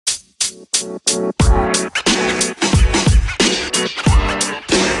Going,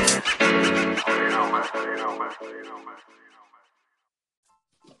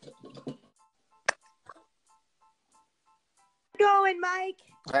 Mike?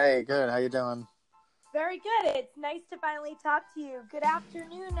 Hey, good. How you doing? Very good. It's nice to finally talk to you. Good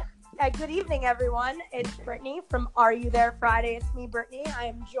afternoon, good evening, everyone. It's Brittany from Are You There Friday. It's me, Brittany. I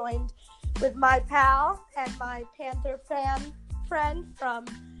am joined with my pal and my Panther fan friend from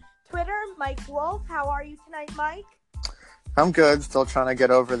Twitter, Mike Wolf. How are you tonight, Mike? I'm good. Still trying to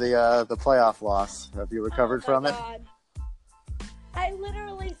get over the playoff loss. Have you recovered from it? I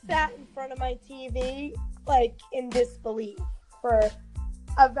literally sat in front of my TV, like, in disbelief for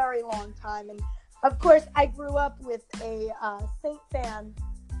a very long time. And, of course, I grew up with a Saint fan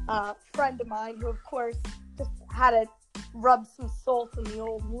friend of mine who, of course, just had to rub some salt in the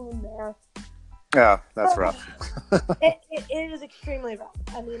old wound there. Yeah, that's rough. It is extremely rough.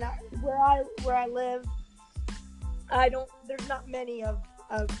 I mean, where I live, there's not many of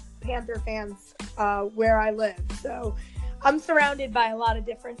Panther fans where I live. So I'm surrounded by a lot of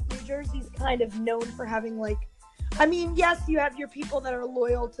different. New Jersey's kind of known for having, like, I mean, yes, you have your people that are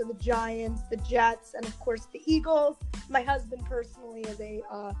loyal to the Giants, the Jets, and of course the Eagles. My husband personally is a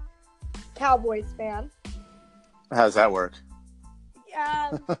Cowboys fan. How does that work?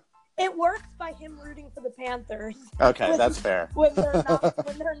 It works by him rooting for the Panthers. Okay, that's fair. When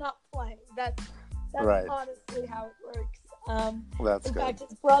they're not playing, that's right. Honestly how it works. That's in good. fact,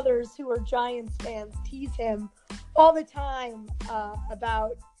 his brothers, who are Giants fans, tease him all the time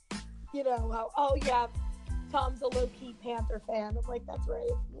about, how, oh yeah, Tom's a low-key Panther fan. I'm like, that's right.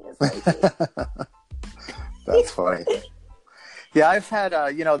 That's funny. Yeah, I've had,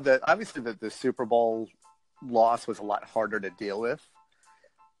 obviously the Super Bowl loss was a lot harder to deal with.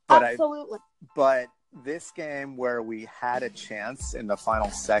 But Absolutely. But this game where we had a chance in the final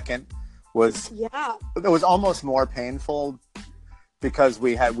second was almost more painful because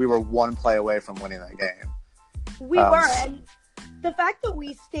we were one play away from winning that game. We were, and the fact that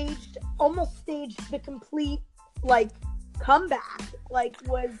we almost staged the complete, comeback,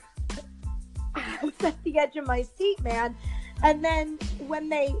 was I was at the edge of my seat, man. And then when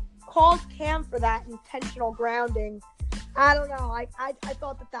they called Cam for that intentional grounding, I don't know, I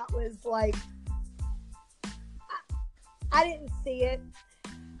thought that was, I didn't see it.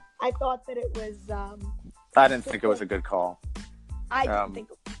 I thought that it was, I didn't think it was a good call. I didn't think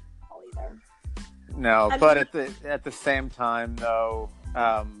it was a good call either. No, but at the same time, though,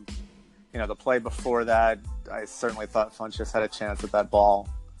 the play before that, I certainly thought Funchess had a chance at that ball.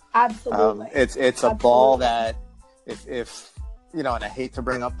 Absolutely. It's a ball that, if and I hate to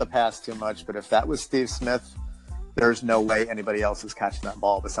bring up the past too much, but if that was Steve Smith, there's no way anybody else is catching that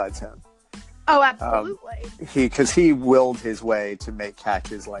ball besides him. Oh, absolutely. Because he willed his way to make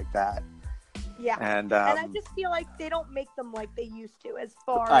catches like that. Yeah, and I just feel like they don't make them like they used to, as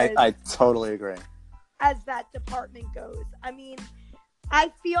far as I totally agree. As that department goes. I mean, I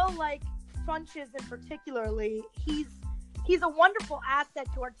feel like Funchess in particularly, he's a wonderful asset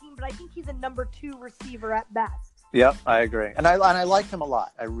to our team, but I think he's a number 2 receiver at best. Yep, I agree, and I like him a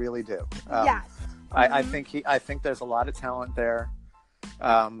lot. I really do. Yes, I think there's a lot of talent there.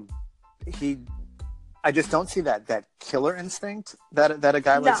 I just don't see that killer instinct that a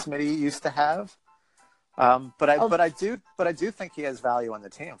guy like Smitty used to have. But I do think he has value on the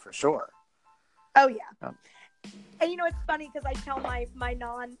team for sure. Oh yeah. And it's funny because I tell my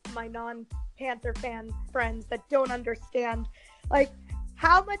non Panther fan friends that don't understand,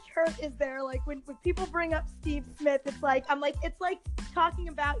 how much hurt is there? When people bring up Steve Smith, it's like talking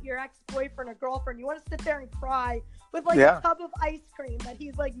about your ex-boyfriend or girlfriend. You want to sit there and cry with a tub of ice cream that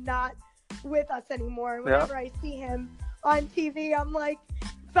he's not with us anymore. And whenever I see him on TV, I'm like,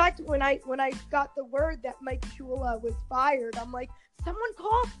 in fact, when I got the word that Mike Shula was fired, I'm like, someone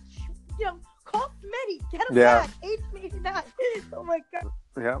call Smitty, get him back, H89. Oh my god.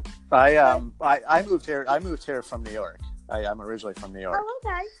 Yeah, I moved here from New York. I'm originally from New York. Oh,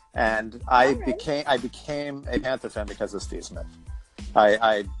 okay. And I became a Panther fan because of Steve Smith.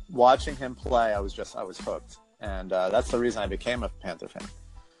 I watching him play, I was hooked, and that's the reason I became a Panther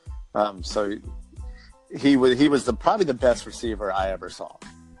fan. So he was probably the best receiver I ever saw.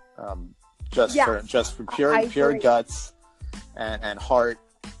 For pure guts and heart.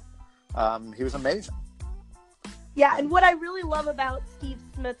 He was amazing. Yeah, and what I really love about Steve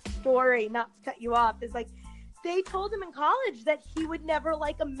Smith's story, not to cut you off, is they told him in college that he would never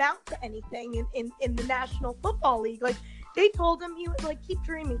amount to anything in the National Football League. They told him he was keep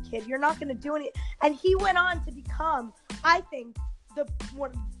dreaming, kid. You're not going to do anything. And he went on to become, I think,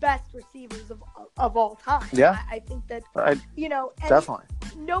 one of the best receivers of all time. Yeah, I think that definitely.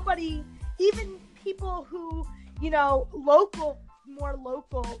 Nobody, even people who, more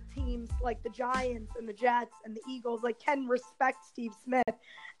local teams like the Giants and the Jets and the Eagles, like, can respect Steve Smith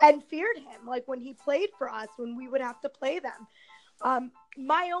and feared him, like, when he played for us, when we would have to play them.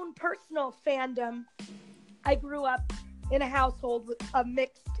 My own personal fandom, I grew up in a household with a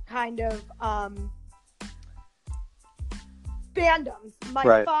mixed kind of fandoms.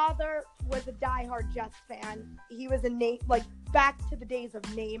 My father was a diehard Jets fan. He was back to the days of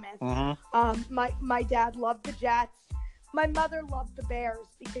Namath. Mm-hmm. My dad loved the Jets. My mother loved the Bears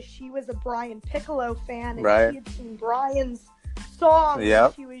because she was a Brian Piccolo fan, and she had seen Brian's song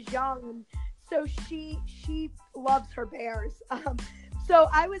when she was young, and so she loves her Bears. So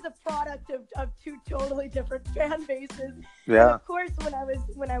I was a product of two totally different fan bases. Yeah. And of course, when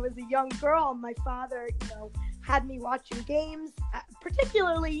I was a young girl, my father, had me watching games.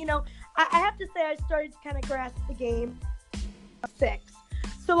 Particularly, I have to say I started to kind of grasp the game at 6.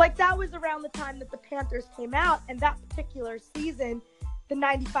 So, like, that was around the time that the Panthers came out, and that particular season, the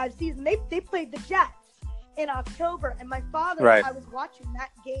 95 season, they played the Jets in October, and my father, I was watching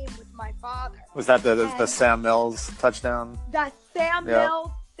that game with my father. Was that the Sam Mills touchdown? That Sam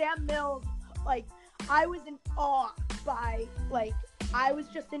Mills, like, I was in awe I was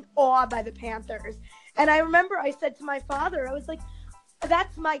just in awe by the Panthers. And I remember I said to my father, I was like,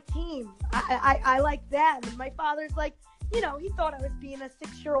 that's my team. I like them. And my father's like, he thought I was being a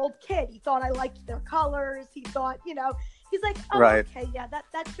 6-year-old kid. He thought I liked their colors. He thought, he's like, oh, okay, yeah,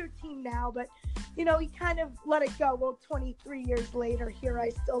 that's your team now. But, he kind of let it go. Well, 23 years later, here I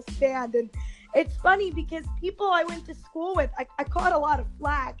still stand. And it's funny because people I went to school with, I caught a lot of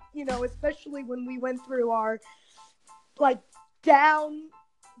flack, especially when we went through our, like,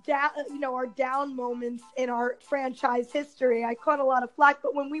 our down moments in our franchise history. I caught a lot of flack,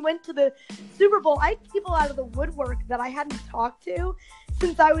 but when we went to the Super Bowl, I had people out of the woodwork that I hadn't talked to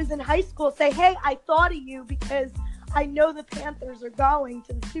since I was in high school say, hey, I thought of you because I know the Panthers are going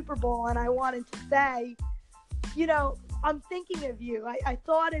to the Super Bowl, and I wanted to say, I'm thinking of you. I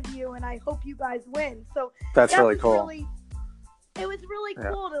thought of you, and I hope you guys win. So that's really cool. It was really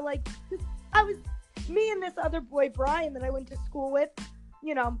cool to, me and this other boy, Brian, that I went to school with,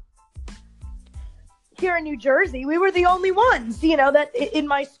 here in New Jersey, we were the only ones, that in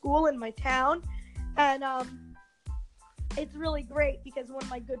my school, in my town. And it's really great because one of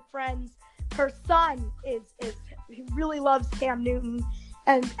my good friends, her son he really loves Cam Newton.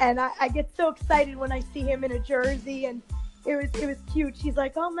 And I get so excited when I see him in a jersey, and it was cute. She's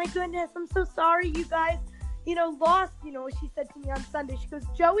like, oh my goodness, I'm so sorry you guys, lost, she said to me on Sunday, she goes,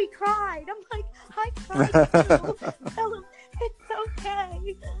 Joey cried. I'm like, I cried too. Tell him it's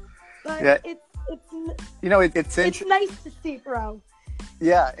okay. But it's nice to see, bro.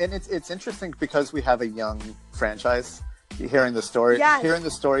 Yeah, and it's interesting because we have a young franchise. Hearing the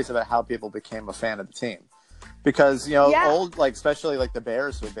stories about how people became a fan of the team, because old, like, especially like the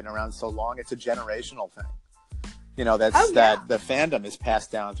Bears who have been around so long, it's a generational thing. That the fandom is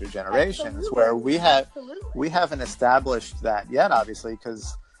passed down through generations. Where we haven't established that yet, obviously,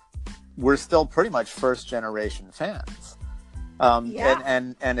 because we're still pretty much first generation fans. And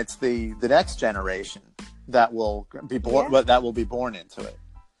it's the next generation that will be born born into it.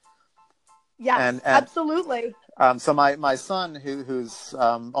 Yeah, and absolutely. So my son, who's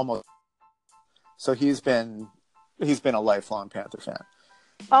almost, so he's been a lifelong Panther fan.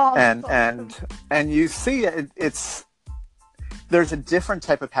 Oh, and you see there's a different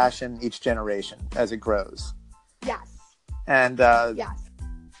type of passion each generation as it grows. Yes. And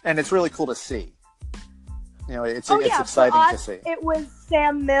and it's really cool to see. It's exciting to see. It was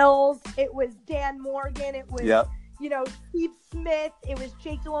Sam Mills. It was Dan Morgan. It was Steve Smith. It was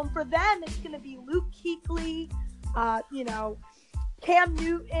Jake Delhomme. For them, it's going to be Luke Kuechly, Cam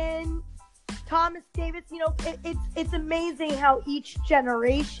Newton, Thomas Davis. It's amazing how each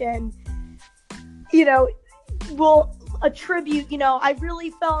generation, will attribute, I really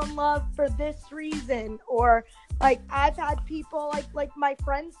fell in love for this reason. Or, like, I've had people like my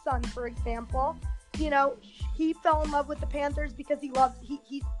friend's son, for example, he fell in love with the Panthers because he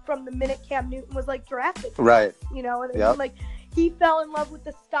from the minute Cam Newton was, like, drafted. Right. Like, he fell in love with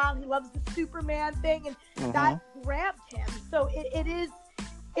the style. He loves the Superman thing, and that grabbed him. So it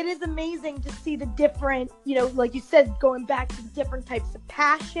is amazing to see the different, like you said, going back to the different types of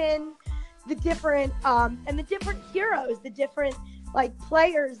passion, the different and the different heroes, the different, like,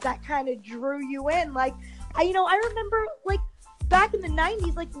 players that kind of drew you in. Like, I remember, like, back in the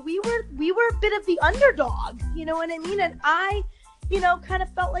 90s, like, we were a bit of the underdog, you know what I mean? And I, kind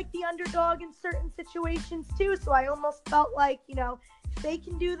of felt like the underdog in certain situations too. So I almost felt like, if they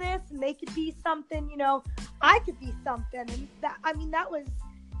can do this and they could be something, I could be something. And that was,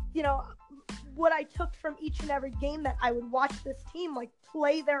 what I took from each and every game, that I would watch this team like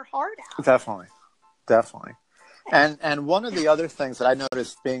play their heart out. Definitely. And one of the other things that I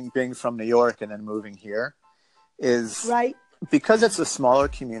noticed being from New York and then moving here is right, because it's a smaller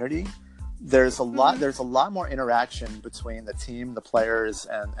community, there's a lot more interaction between the team, the players,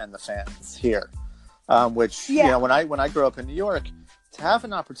 and the fans here. Which you know, when I grew up in New York, to have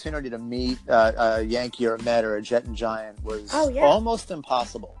an opportunity to meet a Yankee or a Met or a Jet and Giant was almost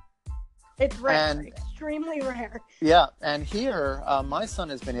impossible. It's rare, extremely rare. Yeah, and here, my son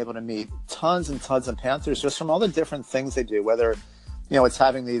has been able to meet tons and tons of Panthers just from all the different things they do, whether, you know, it's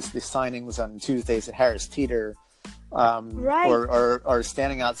having these signings on Tuesdays at Harris Teeter, or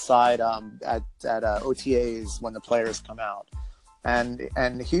standing outside at OTAs when the players come out.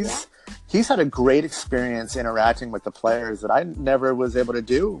 And he's had a great experience interacting with the players that I never was able to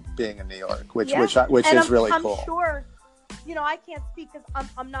do being in New York, which is really cool. I'm sure, you know, I can't speak because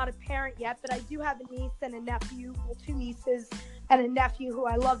I'm not a parent yet, but I do have a niece and a nephew, well, 2 nieces and a nephew who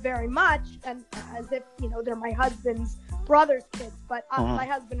I love very much, and as if, you know, they're my husband's brother's kids, but my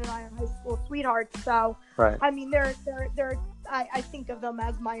husband and I are high school sweethearts, so I mean, they're I think of them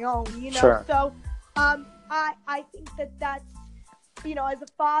as my own, you know. Sure. So I think that's, you know, as a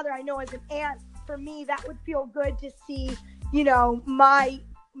father, I know as an aunt, for me, that would feel good to see, you know, my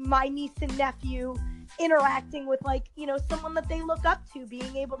niece and nephew interacting with, like, you know, someone that they look up to,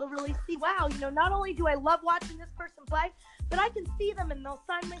 being able to really see, wow, you know, not only do I love watching this person play, but I can see them and they'll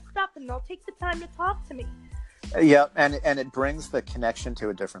sign my stuff and they'll take the time to talk to me. Yeah, and it brings the connection to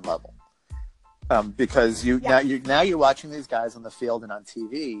a different level, because now you're watching these guys on the field and on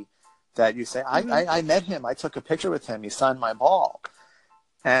TV that you say, I met him, I took a picture with him, he signed my ball,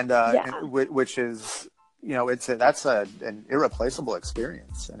 and which is, you know, that's an irreplaceable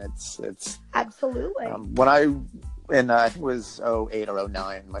experience, and it's absolutely. When I think it was 2008 or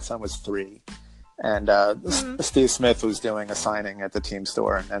 2009, my son was 3, and Steve Smith was doing a signing at the team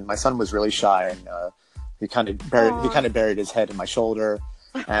store, and my son was really shy, and he kind of buried his head in my shoulder,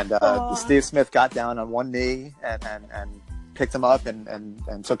 and Steve Smith got down on one knee and picked him up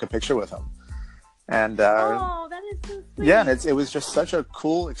and took a picture with him. And that is so sweet. Yeah, and it was just such a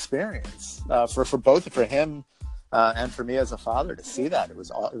cool experience for him and for me as a father to see that. It was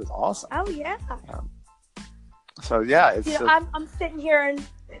awesome. Oh yeah. So yeah, it's. You know, I'm sitting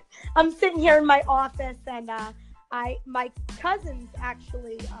here in my office, and my cousins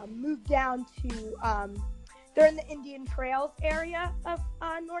actually moved down to. They're in the Indian Trails area of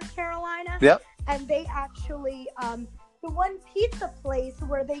North Carolina. Yep. And they actually the one pizza place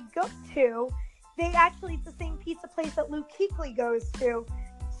where they go to. It's the same pizza place that Luke Kuechly goes to.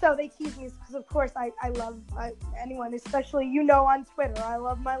 So they tease me because, of course, I love anyone, especially, you know, on Twitter. I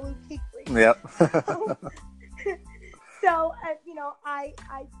love my Luke Kuechly. Yep. So, you know, I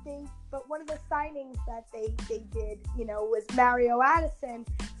think, but one of the signings that they did, you know, was Mario Addison.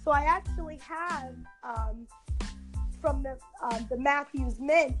 So I actually have from the Matthews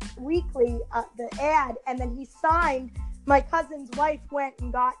Mint Weekly the ad, and then he signed. My cousin's wife went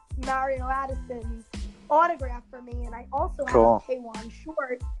and got Mario Addison's autograph for me, and I also have a K1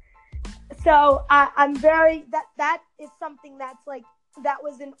 short. So I'm very that is something that's like that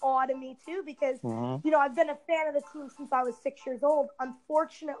was an awe to me too, because you know, I've been a fan of the team since I was 6 years old.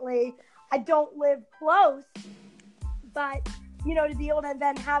 Unfortunately, I don't live close, but you know, to be able to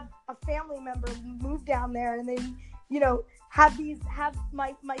then have a family member move down there and then, you know, have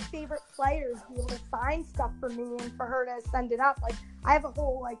my favorite players be able to sign stuff for me and for her to send it up. Like, I have a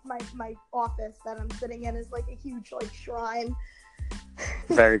whole, like, my office that I'm sitting in is like a huge, like, shrine.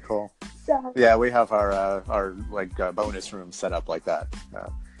 Very cool. So yeah, we have our bonus room set up like that.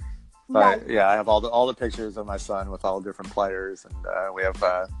 But yeah, I have all the pictures of my son with all the different players, and we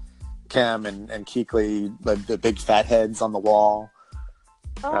have Cam and Kuechly, the big fat heads on the wall.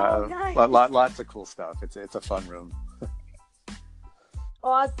 Oh, nice. Lots of cool stuff. It's a fun room.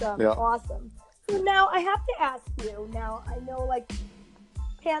 Awesome. Yeah. Awesome. So now I have to ask you, now I know, like,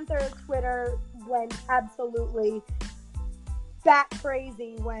 Panther Twitter went absolutely bat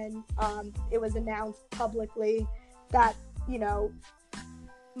crazy when it was announced publicly that, you know,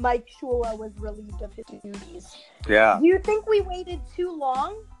 Mike Shula was relieved of his duties. Yeah. Do you think we waited too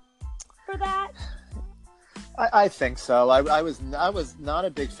long for that? I think so. I was not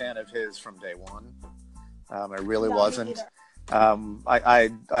a big fan of his from day one. I really wasn't. I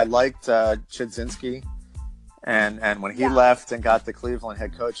liked Chudzinski, and when he left and got the Cleveland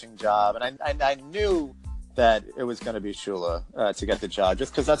head coaching job, and I knew that it was going to be Shula to get the job,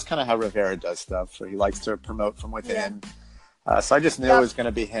 just because that's kind of how Rivera does stuff. So he likes to promote from within. So I just knew it was going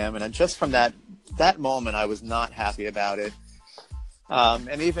to be him, and just from that moment, I was not happy about it.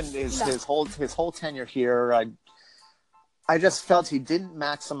 And even his whole tenure here, I just felt he didn't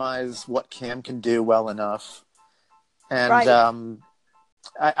maximize what Cam can do well enough. And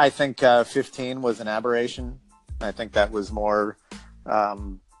I think 15 was an aberration. I think that was more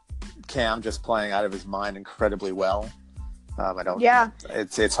Cam just playing out of his mind incredibly well. I don't. Yeah.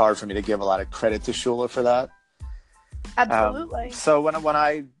 It's hard for me to give a lot of credit to Shula for that. Absolutely. So when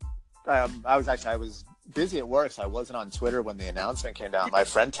I was busy at work, so I wasn't on Twitter when the announcement came down. My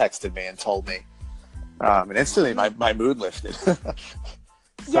friend texted me and told me, and instantly my mood lifted.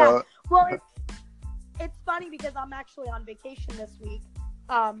 Yeah. Well, it's funny because I'm actually on vacation this week.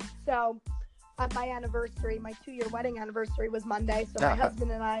 So my anniversary, my 2-year wedding anniversary was Monday. So my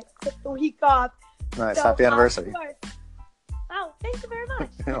husband and I took the week off. Nice. So, happy anniversary. Oh, thank you very much.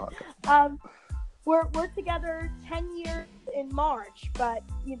 You're welcome. We're together 10 years in March, but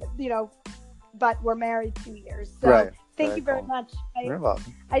but we're married 2 years. So thank you very much. You're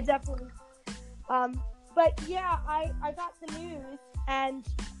welcome. I definitely. But yeah, I got the news, and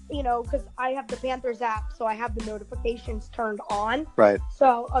because I have the Panthers app, so I have the notifications turned on. Right.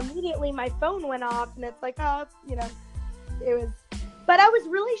 So immediately my phone went off, and it's like, it was. But I was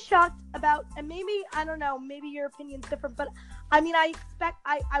really shocked about, and maybe, I don't know, maybe your opinion's different, but I mean, I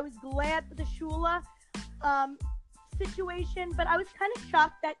was glad for the Shula situation, but I was kind of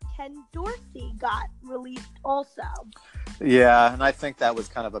shocked that Ken Dorsey got released also. Yeah, and I think that was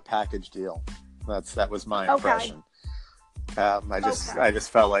kind of a package deal. That was my impression. I just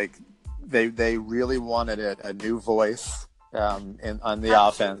felt like they really wanted a new voice on the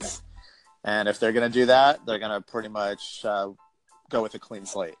offense, and if they're going to do that, they're going to pretty much go with a clean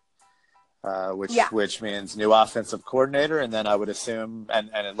slate, which means new offensive coordinator, and then I would assume, and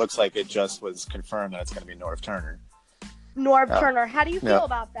it looks like it just was confirmed that it's going to be Norv Turner. Turner. How do you feel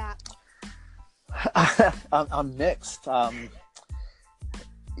about that? I'm mixed.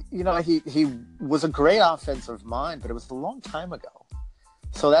 He was a great offensive mind, but it was a long time ago.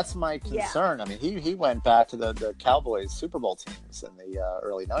 So that's my concern. Yeah. I mean, he went back to the Cowboys Super Bowl teams in the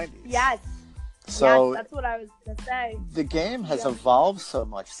early 90s. Yes. So that's what I was going to say. The game has evolved so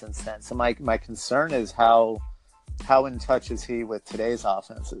much since then. So my concern is how in touch is he with today's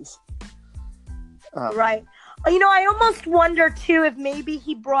offenses? Right. I almost wonder too if maybe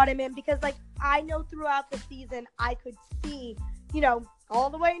he brought him in because, I know throughout the season I could see, all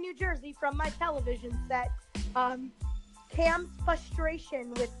the way in New Jersey from my television set, Cam's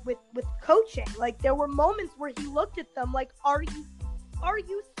frustration with coaching. There were moments where he looked at them like, "Are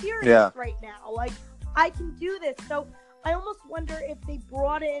you serious right now? I can do this." So I almost wonder if they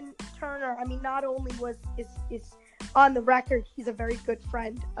brought in Turner. I mean, not only is on the record, he's a very good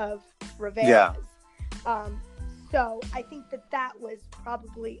friend of Rivera's. Yeah. So I think that was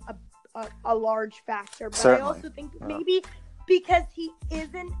probably a large factor. But certainly. I also think maybe because he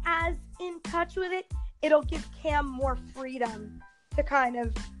isn't as in touch with it, it'll give Cam more freedom to kind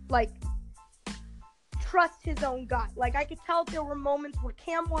of trust his own gut. I could tell there were moments where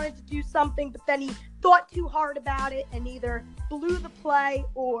Cam wanted to do something, but then he thought too hard about it and either blew the play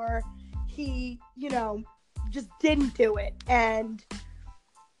or he, just didn't do it and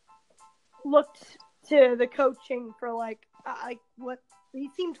looked to the coaching for what he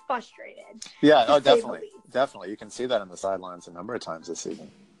seemed frustrated. Yeah, definitely. You can see that on the sidelines a number of times this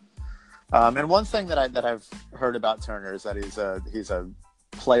season. And one thing that I've heard about Turner is that he's a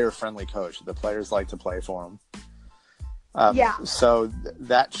player-friendly coach. The players like to play for him. So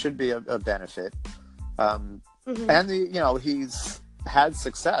that should be a benefit. And he's had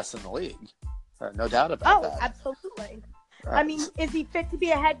success in the league. No doubt about that. Oh, absolutely. I mean, is he fit to be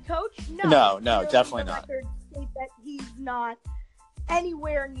a head coach? No, definitely not. That he's not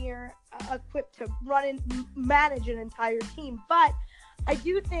anywhere near equipped to run and manage an entire team. But I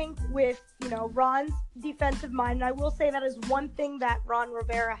do think with, Ron's defensive mind, and I will say that is one thing that Ron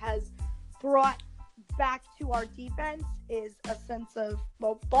Rivera has brought back to our defense is a sense of,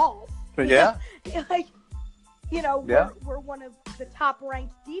 balls. But yeah. We're one of the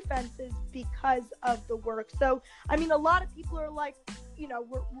top-ranked defenses because of the work. So, I mean, a lot of people are like,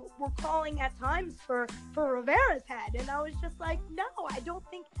 we're calling at times for Rivera's head. And I was just like, no, I don't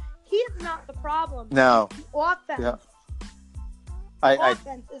think he is not the problem. No. The offense. Yeah.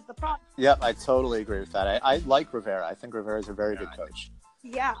 Offense is the problem. Yep, I totally agree with that. I like Rivera. I think Rivera is a very good coach.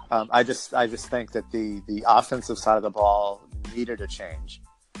 Yeah. I just think that the offensive side of the ball needed a change.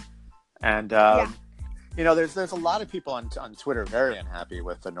 And there's a lot of people on Twitter very unhappy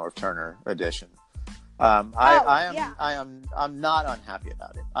with the Norv Turner addition. I'm not unhappy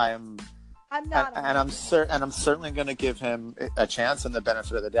about it. I'm not, and I'm certainly going to give him a chance and the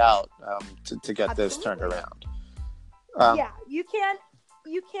benefit of the doubt to get this turned around. Yeah, you can't.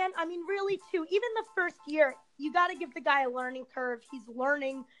 I mean, really, too. Even the first year, you got to give the guy a learning curve. He's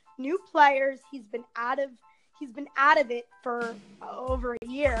learning new players. He's been out of it for over a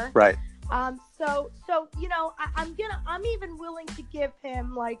year. Right. So I'm even willing to give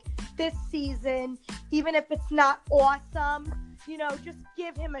him like this season, even if it's not awesome. Just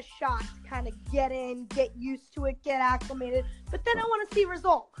give him a shot to kind of get in, get used to it, get acclimated. But then I want to see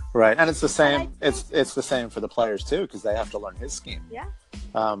results. Right, and it's the same. It's the same for the players too, because they have to learn his scheme. Yeah.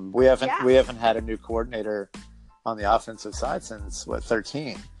 We haven't had a new coordinator on the offensive side since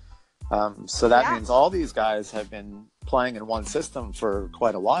 2013. So that means all these guys have been playing in one system for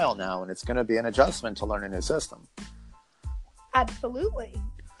quite a while now, and it's going to be an adjustment to learn a new system. Absolutely.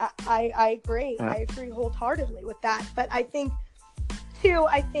 I agree. Yeah. I agree wholeheartedly with that. But I think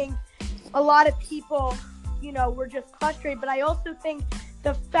a lot of people, were just frustrated. But I also think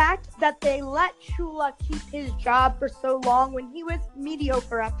the fact that they let Shula keep his job for so long when he was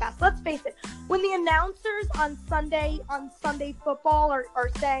mediocre at best. Let's face it. When the announcers on Sunday football are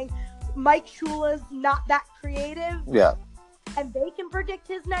saying Mike Shula's not that creative. Yeah. And they can predict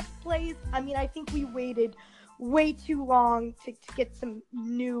his next plays. I mean, I think we waited way too long to get some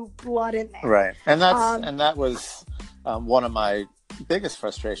new blood in there. Right. And that was one of my biggest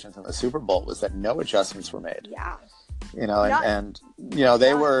frustrations in the Super Bowl was that no adjustments were made. Yeah. They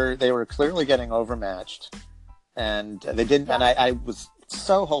were clearly getting overmatched, and they didn't. Yeah. And I was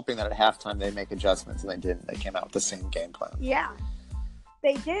so hoping that at halftime they make adjustments, and they didn't. They came out with the same game plan. Yeah.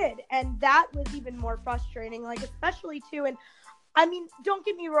 They did, and that was even more frustrating, like especially too. And I mean, don't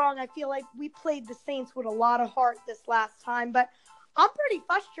get me wrong, I feel like we played the Saints with a lot of heart this last time, but I'm pretty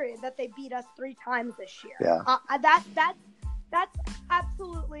frustrated that they beat us 3 times this year. Yeah. That's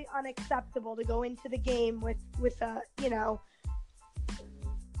absolutely unacceptable to go into the game with and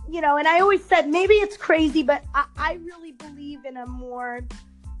I always said maybe it's crazy, but I really believe in a more,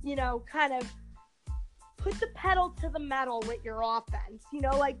 kind of put the pedal to the metal with your offense.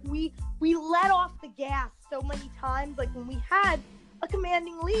 Like we let off the gas so many times. Like when we had a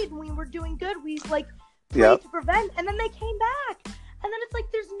commanding lead and we were doing good, we played to prevent, and then they came back. And then it's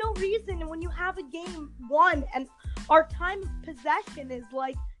like there's no reason. And when you have a game won and our time of possession is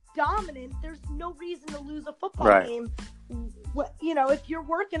like dominant, there's no reason to lose a football game. If you're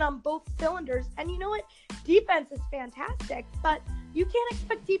working on both cylinders. And you know what? Defense is fantastic, but you can't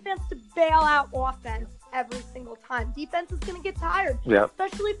expect defense to bail out offense every single time. Defense is going to get tired,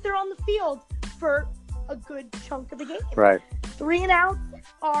 especially if they're on the field for a good chunk of the game. Right. 3 and outs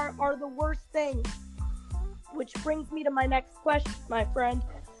are the worst things, which brings me to my next question, my friend.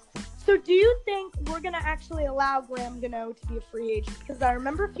 So do you think we're going to actually allow Graham Gano to be a free agent? Because I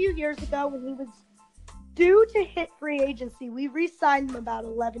remember a few years ago when he was due to hit free agency, we re-signed him about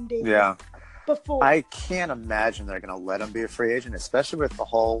 11 days before. I can't imagine they're going to let him be a free agent, especially with the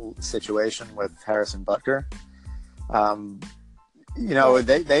whole situation with Harrison Butker.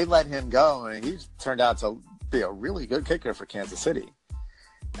 They let him go, and he's turned out to be a really good kicker for Kansas City.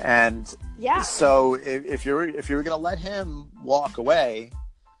 And so if you're going to let him walk away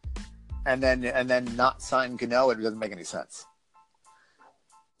and then not sign Gano, it doesn't make any sense.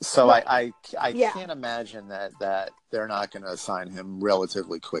 So I can't imagine that they're not going to sign him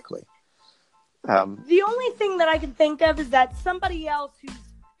relatively quickly. The only thing that I can think of is that somebody else who's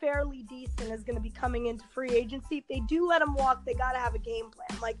fairly decent is going to be coming into free agency. If they do let him walk, they got to have a game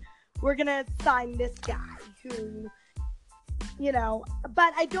plan. Like, we're going to sign this guy who,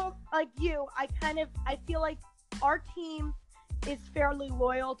 but I don't, like you, I feel like our team is fairly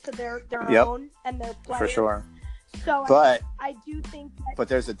loyal to their own and their players. For sure. So I do think that. But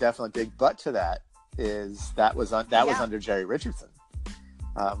there's a definite big but to that is that was under Jerry Richardson.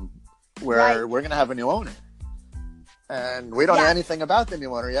 Where we're going to have a new owner. And we don't know anything about the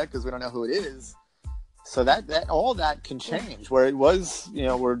new owner yet because we don't know who it is. So that all that can change. Where it was,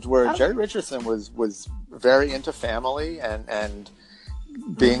 where Jerry Richardson was very into family and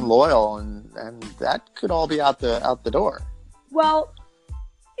being loyal, and that could all be out the door. Well,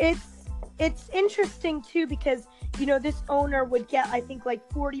 it's interesting too because this owner would get, I think, like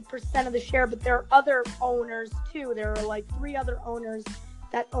 40% of the share, but there are other owners too. There are like 3 other owners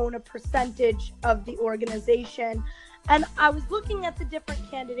that own a percentage of the organization. And I was looking at the different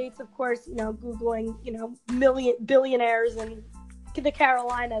candidates, of course, Googling, billionaires in the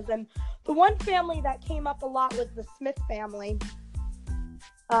Carolinas. And the one family that came up a lot was the Smith family.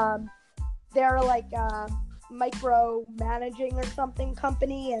 They're like micro managing or something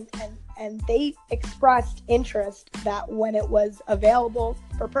company. And they expressed interest that when it was available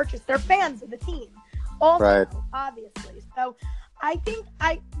for purchase, they're fans of the team also, obviously. So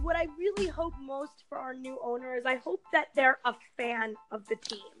what I really hope most for our new owner is I hope that they're a fan of the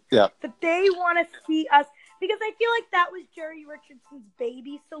team. Yeah. That they want to see us, because I feel like that was Jerry Richardson's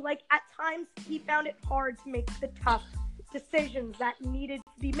baby. So like at times he found it hard to make the tough decisions that needed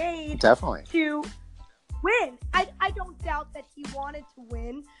to be made. Definitely. To win. I don't doubt that he wanted to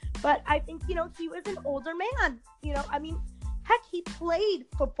win, but I think, he was an older man. I mean, heck, he played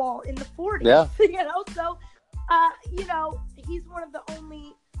football in the 40s. Yeah. So, he's one of the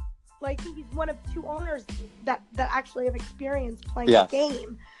only, I think he's one of two owners that actually have experience playing the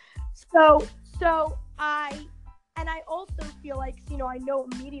game. So I also feel like, I know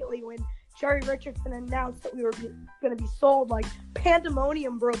immediately when Jerry Richardson announced that we were going to be sold, like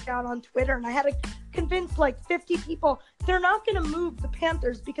pandemonium broke out on Twitter, and I had to convince 50 people they're not going to move the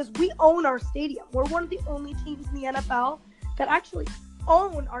Panthers because we own our stadium. We're one of the only teams in the NFL that actually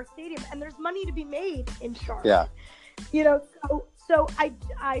own our stadium, and there's money to be made in Charlotte. Yeah. So I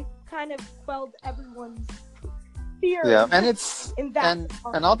kind of quelled everyone's fear. Yeah, and it's in that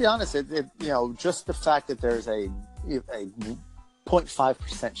and I'll be honest, it just the fact that there's a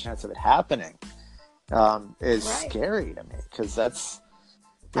 0.5% chance of it happening is scary to me, because that's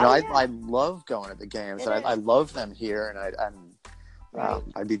I love going to the games, and I love them here, and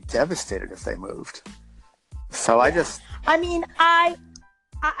I'd be devastated if they moved. So I mean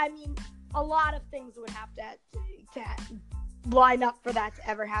a lot of things would have to line up for that to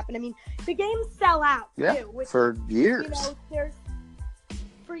ever happen. I mean, the games sell out too, for years.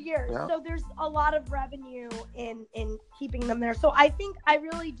 For years. Yeah. So there's a lot of revenue in keeping them there. So I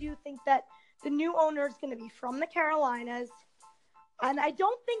really do think that the new owner is going to be from the Carolinas. And I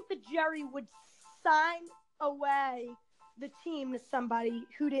don't think that Jerry would sign away the team to somebody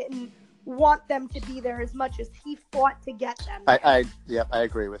who didn't want them to be there as much as he fought to get them there. I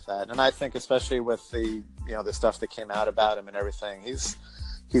agree with that. And I think especially with the the stuff that came out about him and everything, he's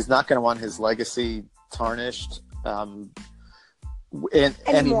not going to want his legacy tarnished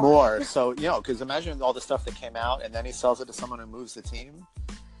anymore. So, because imagine all the stuff that came out and then he sells it to someone who moves the team.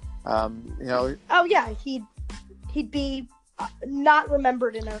 Oh yeah, he'd be not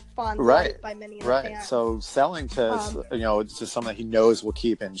remembered in a fond light by many of the fans. So selling to to someone he knows will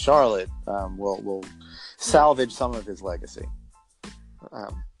keep in Charlotte will salvage some of his legacy.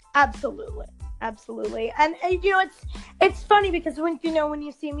 Absolutely, and it's funny because when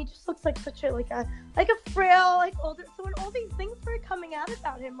you see him, he just looks like such a frail older. So when all these things started coming out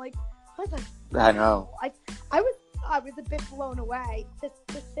about him, I was like, I know, I was a bit blown away, to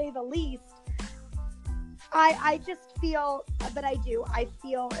say the least. I just feel that I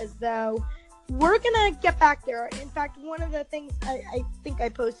feel as though we're going to get back there. In fact, one of the things, I think I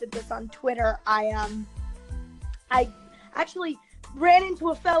posted this on Twitter, I actually ran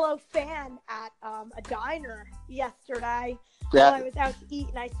into a fellow fan at a diner yesterday while I was out to eat,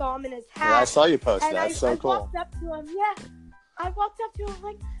 and I saw him in his hat. Yeah, I saw you post that. That's so cool. I walked up to him, I walked up to him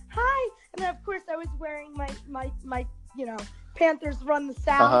like, hi. And then, of course, I was wearing my Panthers Run the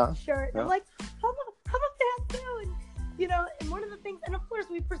South shirt. And I'm like, I'm a fan too. And one of the things, and of course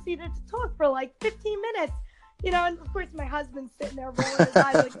we proceeded to talk for 15 minutes, and of course my husband's sitting there rolling his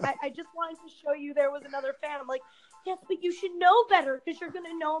eyes I just wanted to show you there was another fan. I'm like, yes, but you should know better, because you're going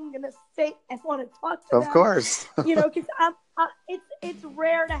to know I'm going to say and want to talk to them. Of course. Because it's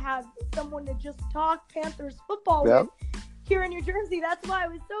rare to have someone to just talk Panthers football with here in New Jersey. That's why I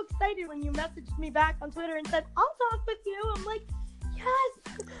was so excited when you messaged me back on Twitter and said, I'll talk with you. I'm like,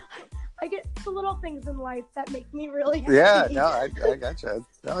 yes. I get the little things in life that make me really happy. Yeah, no, I gotcha.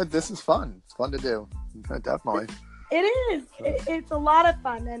 No, this is fun. It's fun to do. Definitely. It is. It's a lot of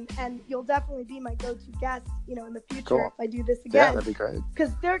fun, and you'll definitely be my go-to guest, in the future if I do this again. Yeah, that'd be great.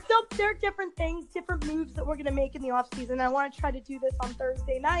 Because there are different things, different moves that we're going to make in the off season. I want to try to do this on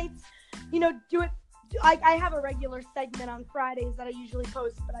Thursday nights. Do it. I have a regular segment on Fridays that I usually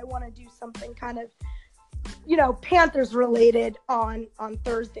post, but I want to do something kind of, Panthers related on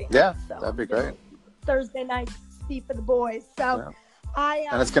Thursday night. Yeah, so, that'd be great. Thursday night, Steve for the boys. So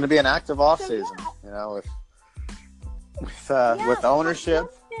and it's going to be an active off season, with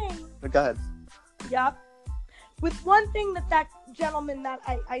ownership. Go ahead. Yep. With one thing that gentleman that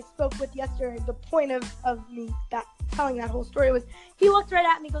I spoke with yesterday, the point of me telling that whole story was, he looked right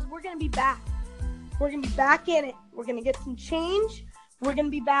at me and goes, we're going to be back. We're going to be back in it. We're going to get some change. We're going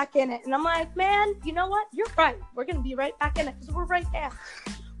to be back in it. And I'm like, man, you know what? You're right. We're going to be right back in it, because we're right there.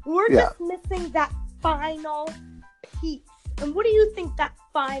 We're just missing that final piece. And what do you think that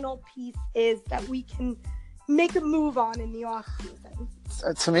final piece is that we can make a move on in the offseason?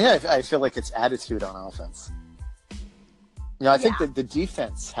 To me, I feel like it's attitude on offense. I think that the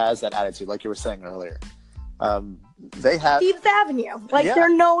defense has that attitude, like you were saying earlier. They have Steve's Avenue. Like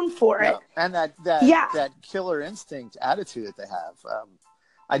they're known for it. And that killer instinct attitude that they have.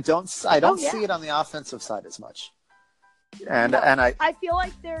 I don't see it on the offensive side as much. And I feel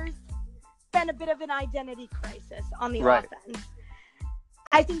like there's been a bit of an identity crisis on the right. offense.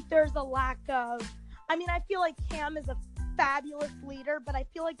 I think there's a lack of, I mean, I feel like Cam is a fabulous leader, but I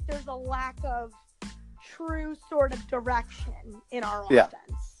feel like there's a lack of true sort of direction in our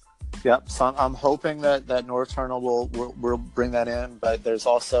offense. Yep. So I'm hoping that North Turner will bring that in, but there's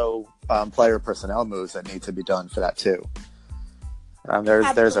also player personnel moves that need to be done for that too.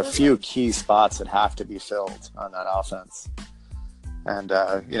 There's a few key spots that have to be filled on that offense, and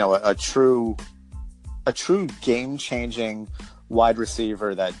a true game changing wide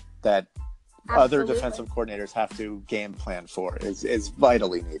receiver that other defensive coordinators have to game plan for is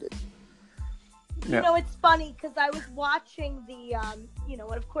vitally needed. You know, it's funny because I was watching the, and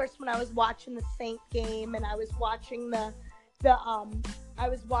of course when I was watching the Saint game and I was watching the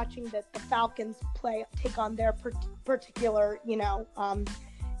Falcons take on their particular,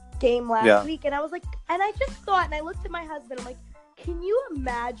 game last week, and I was like, and I just thought, and I looked at my husband, I'm like, can you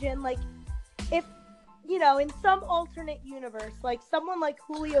imagine, like, if, in some alternate universe, like someone like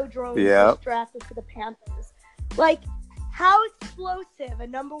Julio Jones was drafted to the Panthers, like, how explosive a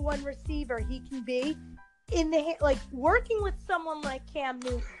number one receiver he can be working with someone like Cam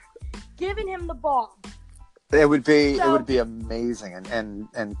Newton, giving him the ball. It would be amazing,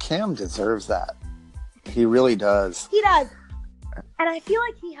 and Cam deserves that. He really does. He does, and I feel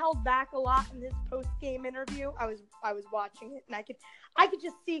like he held back a lot in his post game interview. I was watching it, and I could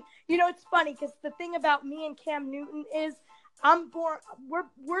just see. It's funny because the thing about me and Cam Newton is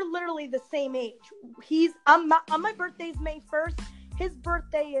we're literally the same age. On my birthday's May 1st. His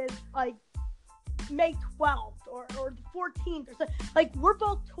birthday is like May 12th or the 14th or so. Like, we're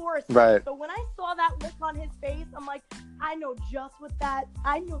both Taurus. Right. So when I saw that look on his face, I'm like, I know just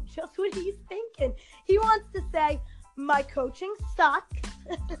what he's thinking. He wants to say, my coaching sucks.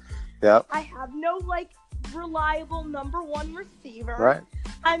 Yep. I have no reliable number one receiver. Right.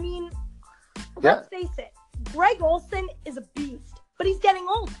 I mean, let's face it. Greg Olsen is a beast, but he's getting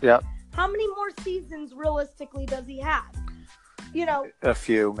older. Yep. How many more seasons realistically does he have? A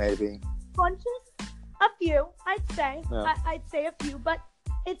few, maybe. Bunches? A few, I'd say. Yeah. I'd say a few, but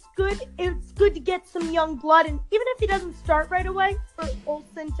it's good. It's good to get some young blood, and even if he doesn't start right away, for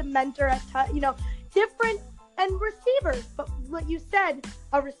Olsen to mentor at different and receivers. But what you said,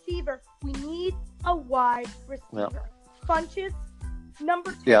 a receiver, we need a wide receiver. Yep. Funches,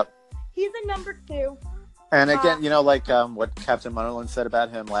 number 2. Yep. He's a number 2. And again, what Captain Munnerlyn said about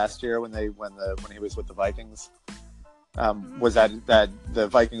him last year when he was with the Vikings, was that the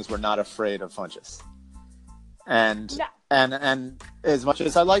Vikings were not afraid of Funchess. And as much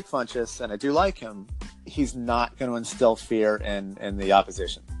as I like Funchess and I do like him, he's not going to instill fear in the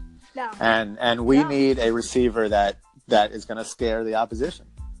opposition. No. And we need a receiver that is going to scare the opposition.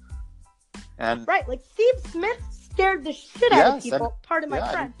 And right, like Steve Smith scared the shit out of people. Pardon my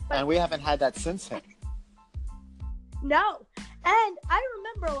French. And we haven't had that since him. No. And I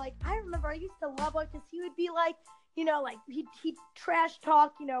remember I used to love it because he would be like, he'd trash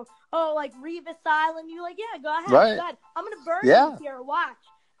talk, Revis Island. You're like, yeah, go ahead. Right. Go ahead. I'm going to burn you here. Watch.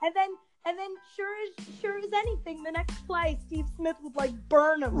 And then sure as anything, the next play, Steve Smith would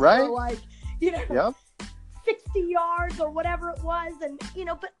burn him for 60 yards or whatever it was. And,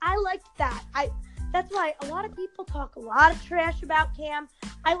 but I liked that. That's why a lot of people talk a lot of trash about Cam.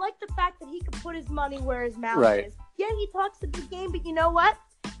 I like the fact that he could put his money where his mouth is. Yeah, he talks a big game, but you know what?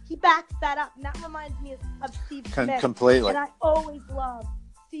 He backs that up, and that reminds me of Steve Smith. Completely. And I always love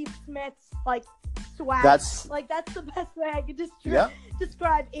Steve Smith's swag. That's the best way I could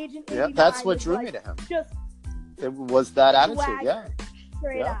describe Agent 89. Yeah, that's what drew me to him. It was that attitude.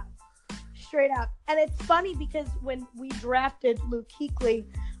 Straight up. And it's funny because when we drafted Luke Kuechly,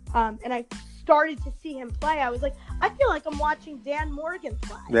 and I started to see him play, I was like, I feel like I'm watching Dan Morgan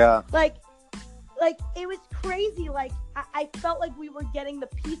play. Yeah. It was crazy. I felt like we were getting the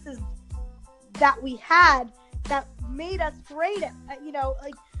pieces that we had that made us great at,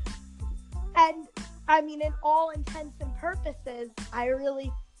 and I mean, in all intents and purposes, I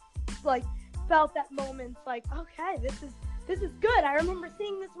really felt that moment. Okay, this is good. I remember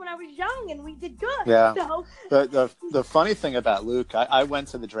seeing this when I was young, and we did good. Yeah. So the funny thing about Luke, I went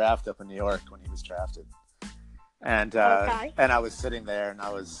to the draft up in New York when he was drafted, and I was sitting there,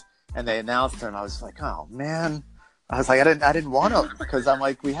 and they announced him. I was like, oh man. I was like, I didn't want him because I'm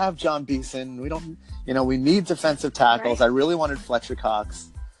like, we have John Beeson. We don't, we need defensive tackles. Right. I really wanted Fletcher Cox,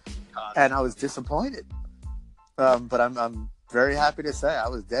 and I was disappointed. But I'm very happy to say I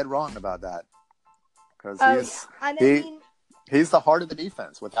was dead wrong about that. because And I mean, he's the heart of the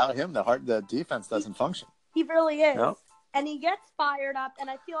defense. Without him, the defense doesn't function. He really is. Yep. And he gets fired up, and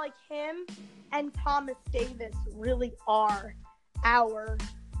I feel like him and Thomas Davis really are our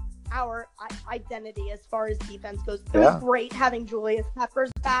identity as far as defense goes. It was great having Julius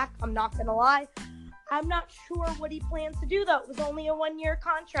Peppers back. I'm not going to lie. I'm not sure what he plans to do, though. It was only a 1-year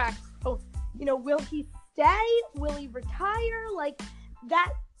contract. So, will he stay? Will he retire? Like,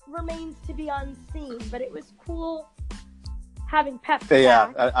 that remains to be unseen. But it was cool having Pep back.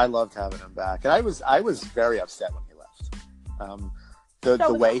 Yeah, I loved having him back. And I was very upset when he left.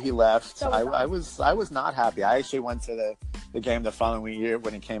 The way he left, I was not happy. I actually went to the game the following year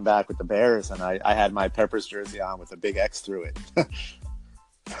when he came back with the Bears, and I had my Peppers jersey on with a big X through it.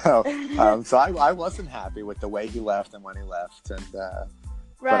 So I wasn't happy with the way he left and when he left, and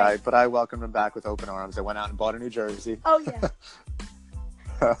right. but I welcomed him back with open arms. I went out and bought a new jersey. Oh yeah.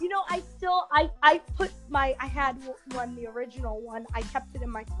 I had one, the original one. I kept it in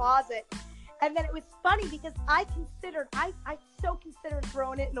my closet. And then it was funny because I so considered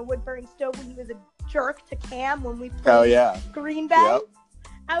throwing it in a wood-burning stove when he was a jerk to Cam when we played Green Bay. Yep.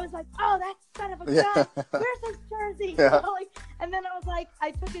 I was like, oh, that son of a gun. Where's his jersey? Yeah. And then I was like, I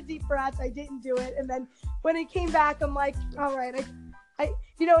took a deep breath. I didn't do it. And then when it came back, I'm like, all right. And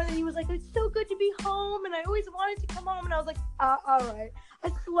then he was like, it's so good to be home. And I always wanted to come home. And I was like, all right.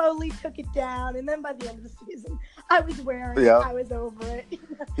 I slowly took it down. And then by the end of the season, I was wearing it. I was over it.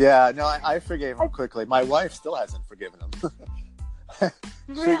 Yeah, no, I forgave him quickly. My wife still hasn't forgiven him.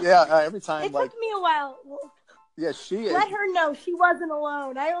 Really? Every time. It took me a while. Yeah, let her know she wasn't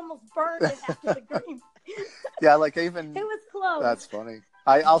alone. I almost burned it after the game. Yeah, like even. It was close. That's funny.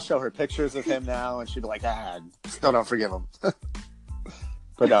 I'll show her pictures of him now, and she'd be like, still don't forgive him.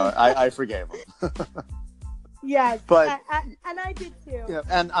 But no, I forgave him. Yes, but and I did too. Yeah,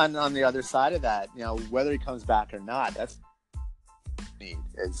 and on the other side of that, whether he comes back or not, that's need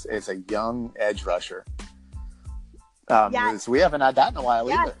is a young edge rusher. We haven't had that in a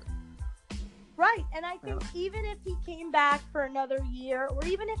while either. Right, and I think even if he came back for another year, or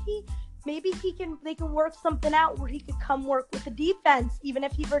even if they can work something out where he could come work with the defense, even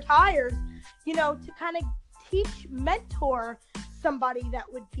if he retires, to kind of mentor somebody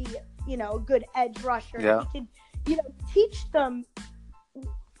that would be, a good edge rusher. Yeah. He could, teach them,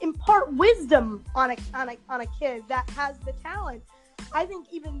 impart wisdom on a kid that has the talent. I think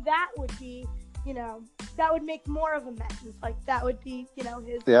even that would be, that would make more of amends. Like that would be,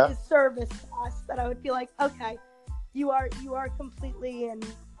 his service to us. That I would be like, okay, you are completely in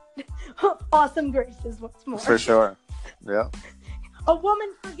awesome graces once more. For sure. Yeah. A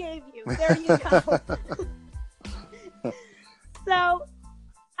woman forgave you. There you go. So,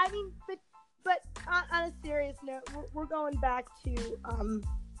 I mean, but on a serious note, we're going back to,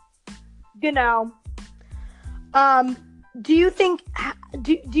 do you think,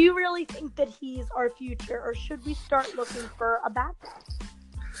 do you really think that he's our future, or should we start looking for a backup?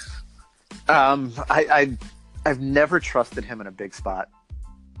 I've never trusted him in a big spot.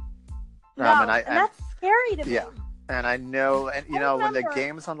 No, and that's scary to me. Yeah. And I know, and when the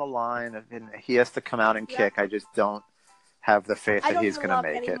game's on the line and he has to come out and kick, I just don't have the faith that he's going to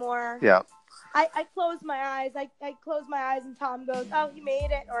make anymore. it. Yeah. I close my eyes. I close my eyes and Tom goes, oh, he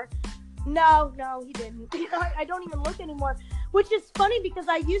made it. Or no, he didn't. I don't even look anymore, which is funny because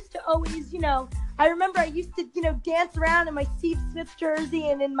I used to always, I remember I used to, dance around in my Steve Smith jersey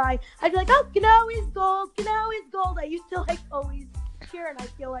and I'd be like, oh, Gano is gold. Gano is gold. I used to always cheer, and I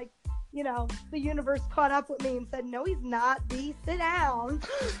feel like, the universe caught up with me and said, no, he's not. B, sit down.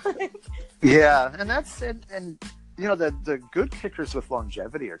 Yeah. And that's, and the good kickers with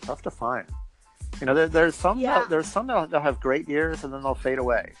longevity are tough to find. There's some that'll have great years and then they'll fade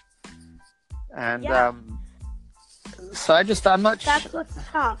away. And so I'm not sure. That's what's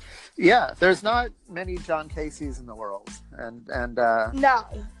tough. Yeah, there's not many John Caseys in the world, and no.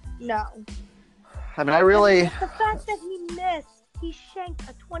 I mean, I really the fact that he shanked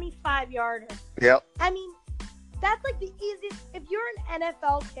a 25-yarder. Yep. I mean, that's like the easiest. If you're an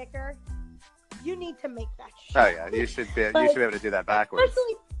NFL kicker, you need to make that shot. Oh yeah, you should be able to do that backwards.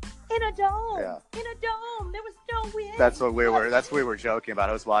 Especially in a dome. Yeah. In a dome, there was no wind. That's what we were joking about.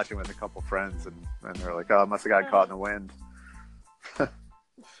 I was watching with a couple friends, and they were like, "Oh, I must have got caught in the wind."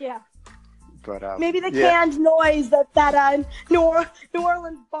 Yeah. But maybe the canned noise that New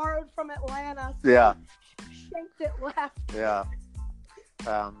Orleans borrowed from Atlanta. So yeah. Shanked it left. Yeah.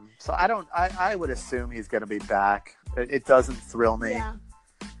 So I would assume he's going to be back. It doesn't thrill me. Yeah.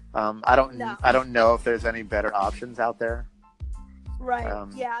 I don't know if there's any better options out there. Right.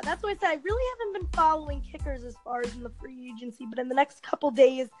 Yeah, that's what I said. I really haven't been following kickers as far as in the free agency, but in the next couple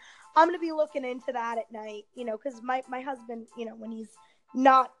days, I'm going to be looking into that at night, because my husband, when he's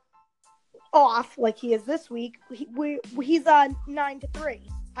not off like he is this week, he's on 9 to 3.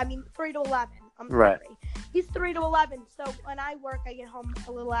 I mean, 3 to 11. I'm sorry. Right. He's 3 to 11. So when I work, I get home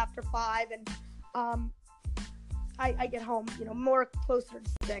a little after 5, and I get home, more closer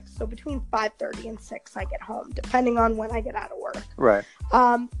to 6. So between 5:30 and 6, I get home, depending on when I get out of work. Right.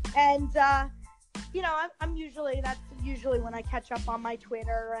 That's usually when I catch up on my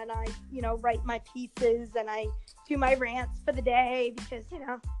Twitter, and I, write my pieces, and I do my rants for the day because,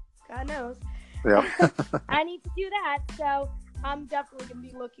 God knows. Yeah. I need to do that. So I'm definitely going to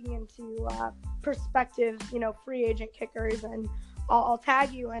be looking into prospective, free agent kickers, and I'll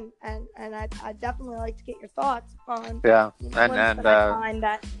tag you, and I'd definitely like to get your thoughts on and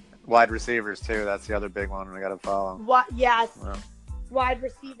wide receivers too. That's the other big one we got to follow. Yes. Yeah. Wide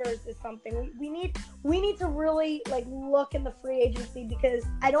receivers is something we need to really look in the free agency, because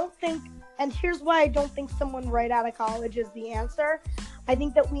I don't think, and here's why I don't think someone right out of college is the answer. I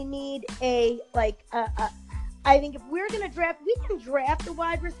think that we need I think if we're going to draft, we can draft a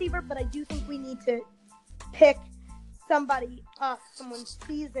wide receiver, but I do think we need to pick somebody up, someone's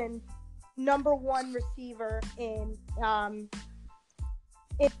seasoned number one receiver in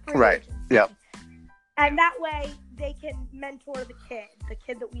free right. agency. Yeah. And that way they can mentor the kid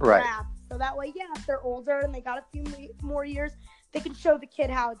that we draft. So that way, if they're older and they got a few more years, they can show the kid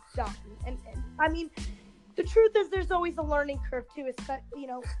how it's done. And I mean, the truth is there's always a learning curve too,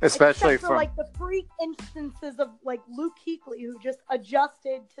 especially for the freak instances of Luke Kuechly, who just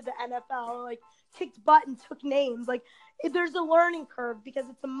adjusted to the NFL, kicked butt and took names. There's a learning curve because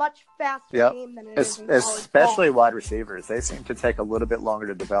it's a much faster game than it is in college especially ball. wide receivers. They seem to take a little bit longer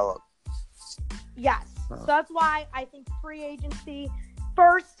to develop. Yes. So that's why I think free agency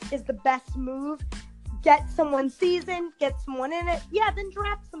first is the best move. Get someone seasoned, get someone in it. Yeah, then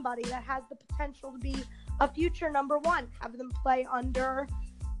draft somebody that has the potential to be a future number one. Have them play under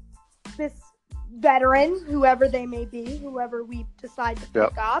this veteran, whoever they may be, whoever we decide to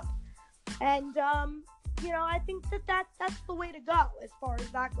pick up. And, I think that's the way to go as far as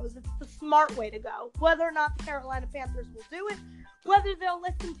that goes. It's the smart way to go. Whether or not the Carolina Panthers will do it, whether they'll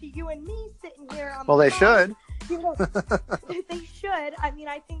listen to you and me sitting here on they should. They should. I mean,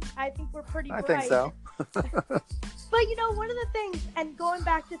 I think we're pretty bright. I think so. But, one of the things, and going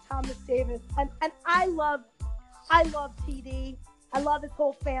back to Thomas Davis, and I love TD. I love his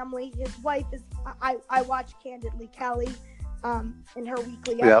whole family. His wife is, I watch Candidly Kelly in her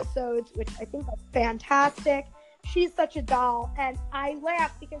weekly episodes, which I think are fantastic. She's such a doll. And I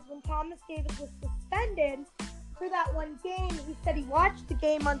laugh because when Thomas Davis was suspended for that one game, he said he watched the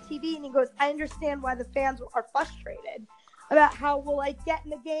game on TV, and he goes, I understand why the fans are frustrated about how we'll get in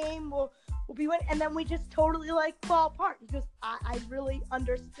the game, we'll be winning, and then we just totally fall apart. He goes, I really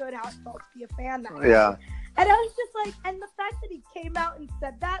understood how it felt to be a fan that yeah. day. And I was just and the fact that he came out and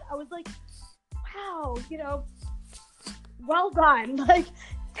said that, I was like, wow, well done.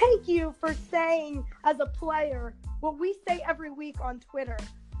 Thank you for saying as a player what we say every week on Twitter.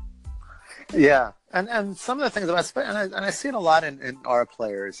 Yeah, and some of the things and I see it a lot in our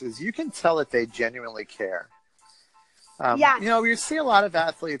players is you can tell that they genuinely care. You see a lot of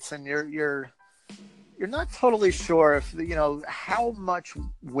athletes, and you're not totally sure if how much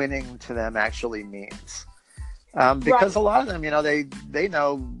winning to them actually means. Because a lot of them, they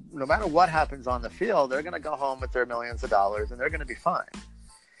know no matter what happens on the field, they're going to go home with their millions of dollars and they're going to be fine.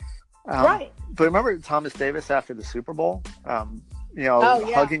 But remember Thomas Davis after the Super Bowl,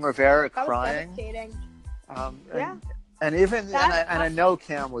 hugging Rivera, that crying. Was devastating. And even I know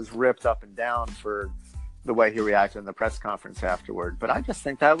Cam was ripped up and down for the way he reacted in the press conference afterward, but I just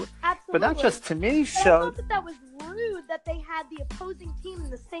think that but that just to me showed that was rude that they had the opposing team in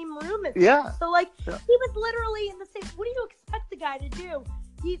the same room as him. So he was literally in the same. What do you expect the guy to do?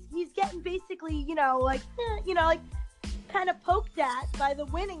 He's getting basically kind of poked at by the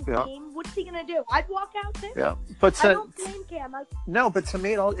winning team. What's he gonna do? I'd walk out too. But I don't blame Cam. No, but to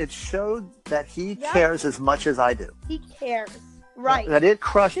me it showed that he cares as much as I do. He cares. Right. That it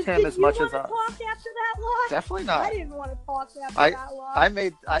crushed him as much as I. Did you want to talk after that loss? Definitely not. I didn't want to talk after that loss.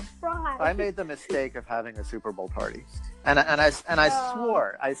 I made the mistake of having a Super Bowl party, and I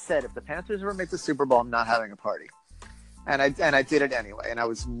swore. I said if the Panthers ever make the Super Bowl, I'm not having a party, and I did it anyway, and I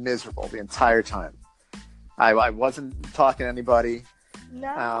was miserable the entire time. I wasn't talking to anybody.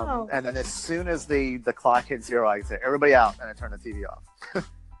 No. And then as soon as the clock hit 0, I said everybody out, and I turned the TV off.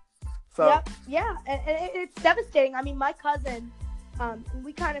 So. Yep. Yeah, and it's devastating. I mean, my cousin.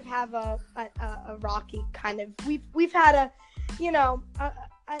 We kind of have a rocky kind of. We've had you know,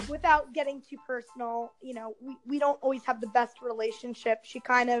 without getting too personal, you know, we don't always have the best relationship. She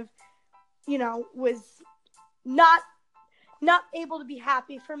kind of, you know, was not able to be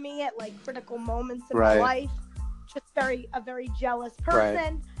happy for me at like critical moments in my life. Just a very jealous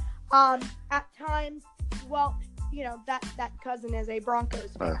person. At times, well, you know, that cousin is a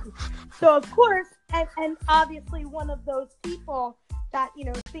Broncos fan. So of course, and obviously one of those people that, you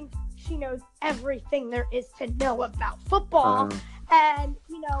know, thinks she knows everything there is to know about football. And,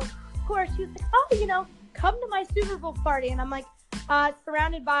 you know, of course she was like, oh, you know, come to my Super Bowl party. And I'm like,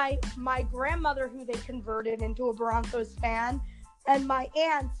 surrounded by my grandmother, who they converted into a Broncos fan, and my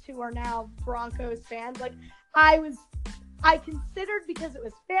aunts, who are now Broncos fans. Like, I considered, because it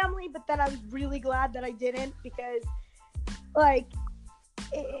was family, but then I was really glad that I didn't, because like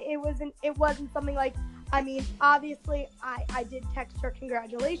it wasn't something like, I mean, obviously I did text her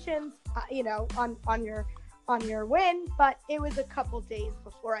congratulations, you know, on your win, but it was a couple days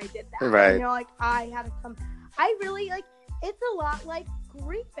before I did that. You know, like I had to come. I really, like, it's a lot like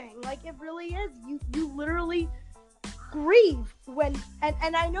grieving. Like, it really is. You literally grieve when,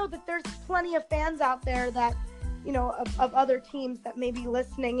 and I know that there's plenty of fans out there that, you know, of other teams that may be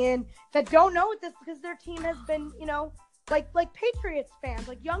listening in that don't know this, because their team has been, you know, like Patriots fans,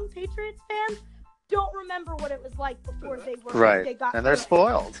 like young Patriots fans don't remember what it was like before they were they got, and they're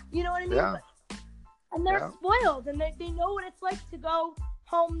spoiled. You know what I mean? And they're spoiled, and they know what it's like to go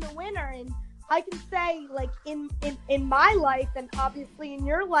home the winner. And I can say, like, in my life, and obviously in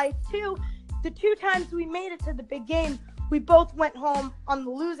your life too, the 2 times we made it to the big game, we both went home on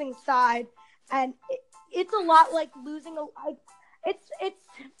the losing side. And it's a lot like losing it's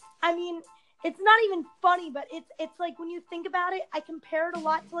I mean, it's not even funny, but it's like, when you think about it, I compare it a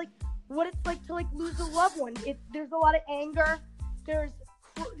lot to like what it's like to like lose a loved one. There's a lot of anger, there's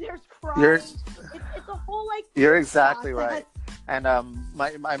crying, it's a whole like, you're exactly right. And I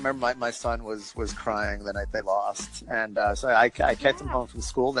remember my son was crying the night they lost, and so I kept him home from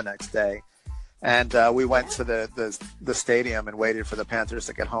school the next day. And we went to the stadium and waited for the Panthers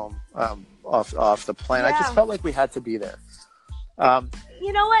to get home off the plane. I just felt like we had to be there.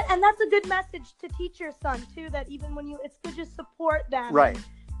 You know what? And that's a good message to teach your son too. That even when it's good to support them. Right. And,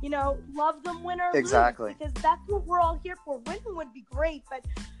 you know, love them, win or exactly. lose, because that's what we're all here for. Winning would be great, but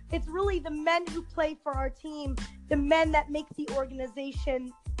it's really the men who play for our team, the men that make the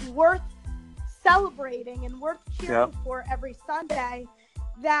organization worth celebrating and worth cheering for every Sunday,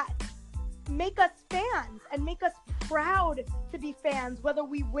 that make us fans and make us proud to be fans, whether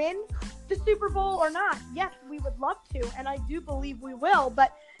we win the Super Bowl or not. Yes, we would love to, and I do believe we will,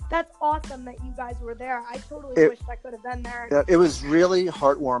 but that's awesome that you guys were there. I totally wish I could have been there. It was really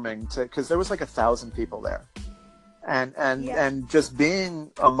heartwarming because there was like 1,000 people there. And just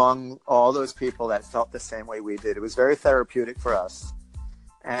being among all those people that felt the same way we did, it was very therapeutic for us.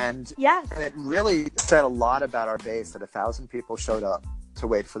 And it really said a lot about our base that 1,000 people showed up to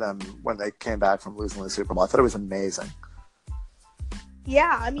wait for them when they came back from losing the Super Bowl. I thought it was amazing.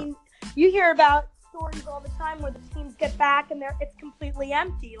 Yeah, I mean, you hear about stories all the time where the teams get back and it's completely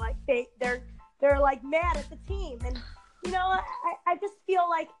empty. Like they're like mad at the team. And you know, I just feel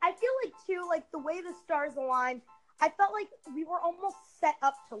like too, like the way the stars aligned, I felt like we were almost set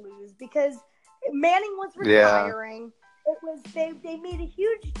up to lose, because Manning was retiring. It was they made a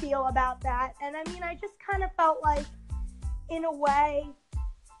huge deal about that, and I mean, I just kind of felt like, in a way,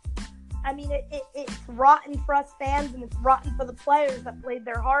 I mean, it's rotten for us fans, and it's rotten for the players that played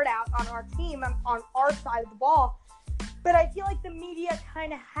their heart out on our team, on our side of the ball. But I feel like the media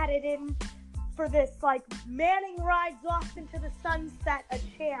kind of had it in for this, like, Manning rides off into the sunset a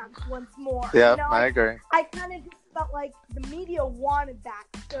chance once more. Yeah, you know, I agree. I kind of just felt like the media wanted that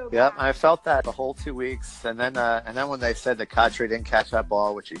so bad. Yeah, I felt that the whole 2 weeks. And then when they said that Kotri didn't catch that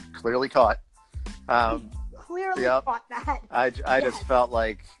ball, which he clearly caught. Clearly caught that. I just felt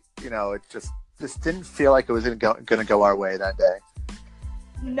like, you know, it just didn't feel like it was going to go our way that day.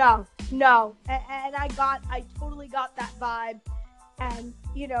 No. And I totally got that vibe. And,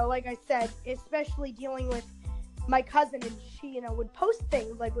 you know, like I said, especially dealing with my cousin, and she, you know, would post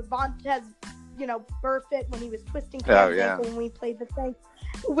things like with Vontaze, you know, Burfict when he was twisting Cam's ankle when we played the thing,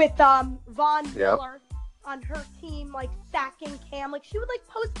 with Von Miller on her team, like sacking Cam. Like, she would like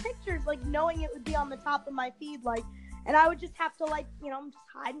post pictures, like knowing it would be on the top of my feed, like, and I would just have to, like, you know, I'm just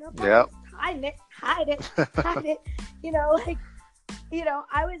hiding her phone, hide it, you know, like, you know,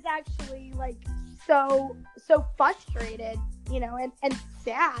 I was actually like so frustrated, you know, and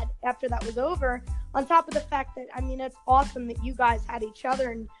sad after that was over, on top of the fact that, I mean, it's awesome that you guys had each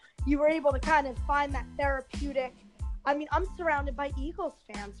other and you were able to kind of find that therapeutic. I mean, I'm surrounded by Eagles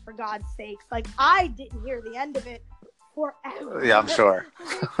fans, for God's sakes. Like, I didn't hear the end of it forever. Yeah, I'm sure.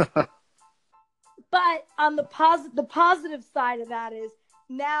 But on the positive side of that is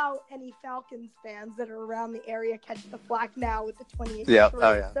now any Falcons fans that are around the area catch the flack now with the 28th. Yeah.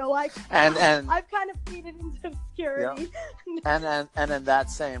 Oh yeah. So like, and I've kind of faded into obscurity. Yeah. And in that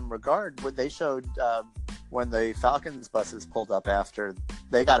same regard, what they showed when the Falcons buses pulled up after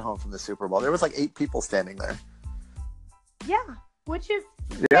they got home from the Super Bowl, there was like 8 people standing there. Yeah, which is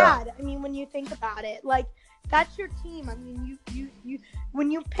sad. I mean, when you think about it, like that's your team. I mean, you when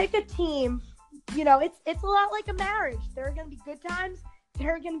you pick a team, you know, it's a lot like a marriage. There are going to be good times,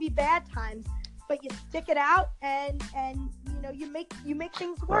 there are going to be bad times, but you stick it out and you know, you make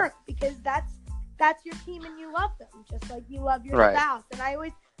things work because that's your team and you love them just like you love your spouse.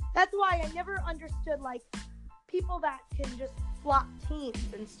 And that's why I never understood like people that can just flop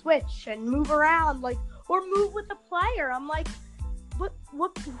teams and switch and move around, like, or move with a player. I'm like,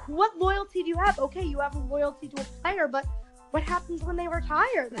 what loyalty do you have? Okay, you have a loyalty to a player, but what happens when they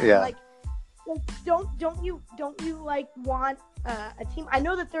retire then? Yeah. Like don't you like want a team? I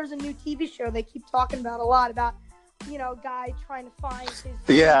know that there's a new TV show they keep talking about a lot about, you know, a guy trying to find his team.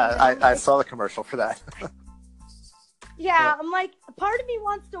 Yeah, I saw the commercial for that. Yeah, I'm like, part of me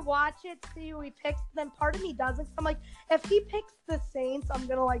wants to watch it, see who he picks, then part of me doesn't. I'm like, if he picks the Saints, I'm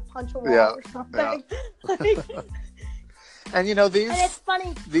gonna like punch a wall or something. Yeah. Like, and you know, and it's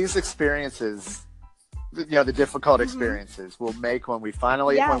funny. These experiences, you know, the difficult experiences will make when we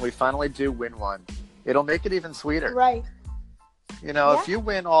finally do win one, it'll make it even sweeter. Right. You know, if you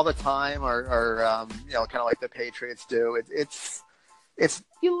win all the time or you know, kind of like the Patriots do, it's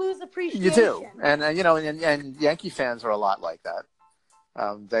you lose appreciation. You do, and you know, and Yankee fans are a lot like that.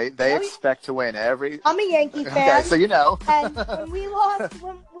 They expect to win every. I'm a Yankee fan. Okay, so you know. And when we lost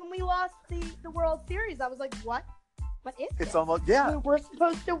the World Series, I was like, what? What is it's this? Almost We're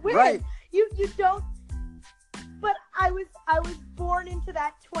supposed to win. Right. You don't. But I was born into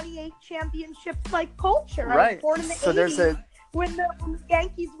that 28 championships like culture. Right. I was born in the 80s when the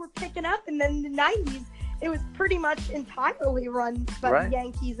Yankees were picking up, and then in the 90s. It was pretty much entirely run by the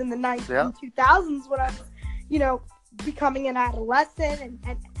Yankees in the 2000s when I was, you know, becoming an adolescent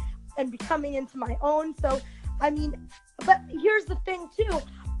and becoming into my own. So, I mean, but here's the thing, too.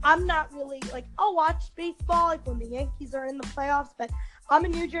 I'm not really, like, I'll watch baseball, like, when the Yankees are in the playoffs, but I'm a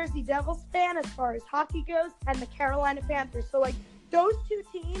New Jersey Devils fan as far as hockey goes and the Carolina Panthers. So, like, those two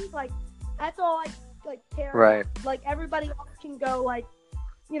teams, like, that's all I, like, care about. Like, everybody else can go, like,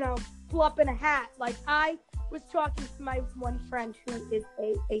 you know, flop in a hat. Like, I was talking to my one friend who is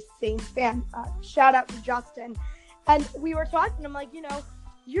a Saints fan. Shout out to Justin. And we were talking. I'm like, you know,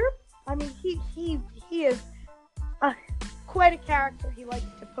 he is quite a character. He likes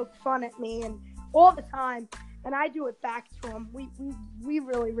to poke fun at me and all the time. And I do it back to him. We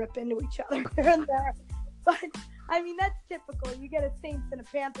really rip into each other here and there. But, I mean, that's typical. You get a Saints and a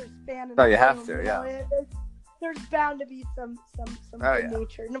Panthers fan. You have to, yeah. There's bound to be some good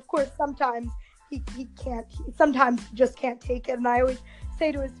nature, and of course sometimes he can't. He sometimes just can't take it. And I always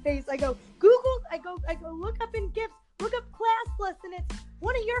say to his face, I go look up in GIFs, look up Classless, and it's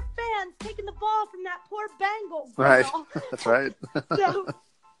one of your fans taking the ball from that poor Bengals. Right, that's right.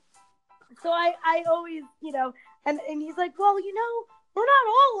 so I always, you know, and he's like, well, you know, we're not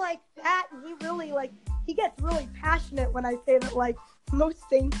all like that. And he really he gets really passionate when I say that like most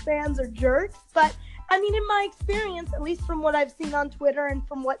Saints fans are jerks, but. I mean, in my experience, at least from what I've seen on Twitter and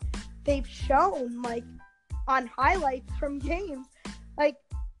from what they've shown, like, on highlights from games, like,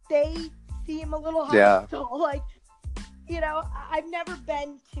 they seem a little hostile. Yeah. Like, you know, I've never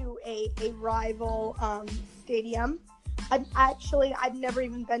been to a rival stadium. I've never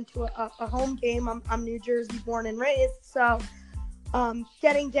even been to a home game. I'm New Jersey born and raised, so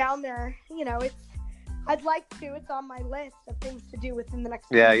getting down there, you know, I'd like to. It's on my list of things to do within the next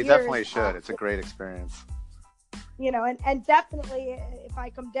few years. Yeah, you definitely should. It's a great experience. You know, and definitely if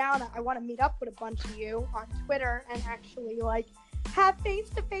I come down, I want to meet up with a bunch of you on Twitter and actually, like, have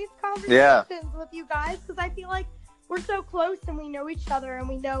face-to-face conversations with you guys, because I feel like we're so close and we know each other and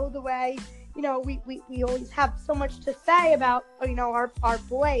we know the way, you know, we always have so much to say about, you know, our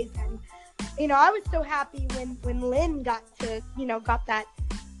boys. And, you know, I was so happy when Lynn got to, you know, got that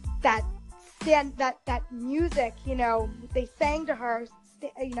music, you know, they sang to her,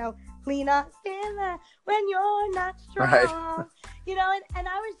 you know, Lena, stand there when you're not strong, right. You know, and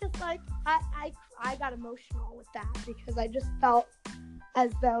I was just like, I got emotional with that because I just felt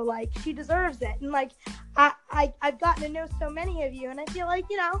as though, like, she deserves it. And, like, I've gotten to know so many of you, and I feel like,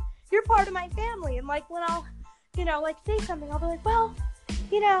 you know, you're part of my family. And, like, when I'll, you know, like, say something, I'll be like, well,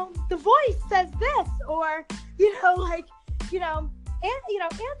 you know, The Voice says this, or, you know, like, you know, and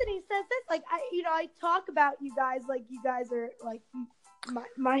Anthony says this, like, I talk about you guys, like, you guys are like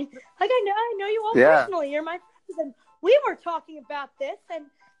my like, I know you all personally. You're my friends, and we were talking about this, and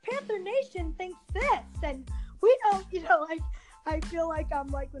Panther Nation thinks this, and we don't, like, I feel like I'm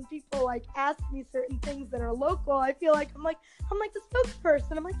like, when people like ask me certain things that are local, I feel like I'm like the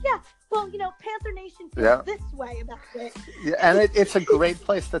spokesperson. I'm like, yeah, well, Panther Nation feels this way about it. Yeah, and it's a great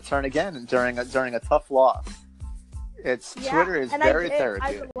place to turn again during a tough loss. Twitter is very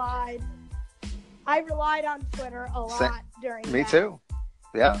therapeutic. I relied on Twitter a lot during that. Me too.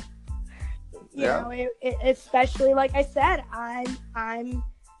 Yeah. You know, especially, like I said, I'm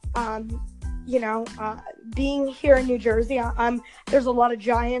being here in New Jersey, there's a lot of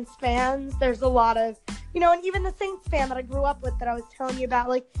Giants fans. There's a lot of, and even the Saints fan that I grew up with that I was telling you about.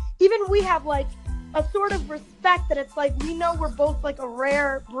 Like, even we have like a sort of respect that it's like, we know we're both like a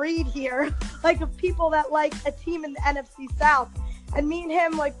rare breed here, like, of people that like a team in the NFC South. And me and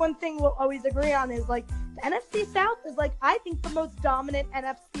him, like, one thing we'll always agree on is, like, the NFC South is, like, I think the most dominant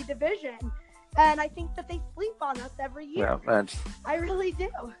NFC division. And I think that they sleep on us every year. Yeah, I really do.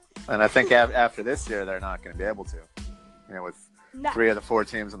 And I think after this year, they're not going to be able to. With 3 of the 4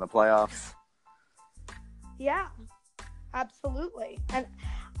 teams in the playoffs. Yeah, absolutely. And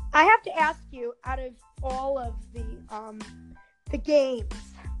I have to ask you, out of all of the games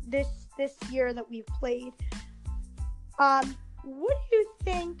this year that we've played, what do you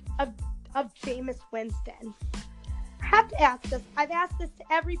think of Jameis Winston? I have to ask this. I've asked this to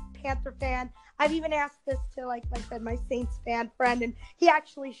every Panther fan. I've even asked this to, like I said, my Saints fan friend, and he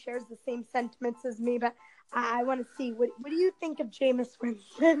actually shares the same sentiments as me. But I want to see, what do you think of Jameis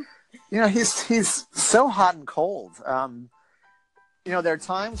Winston? He's so hot and cold. There are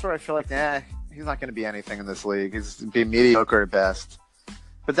times where I feel like, he's not going to be anything in this league. He's be mediocre at best.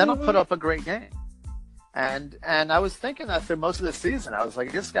 But then he'll put up a great game. And I was thinking that through most of the season, I was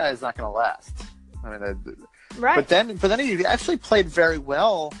like, this guy is not going to last. I mean, right. But then he actually played very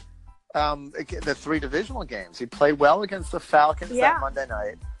well. The 3 divisional games, he played well against the Falcons that Monday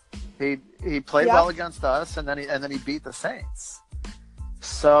night. He played well against us, and then he beat the Saints.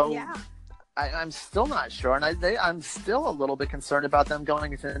 So I'm still not sure, and I'm still a little bit concerned about them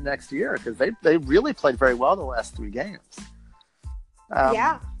going into the next year, because they really played very well the last 3 games.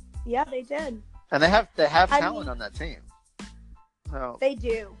 Yeah, they did. And they have talent on that team. So. They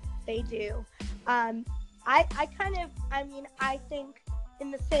do. I think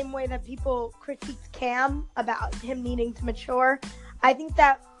in the same way that people critiqued Cam about him needing to mature, I think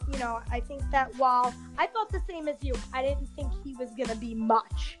that while I thought the same as you, I didn't think he was going to be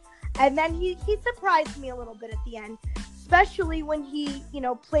much. And then he surprised me a little bit at the end, especially when he,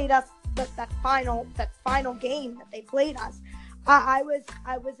 played us that final game that they played us. I was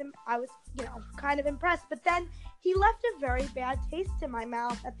kind of impressed, but then he left a very bad taste in my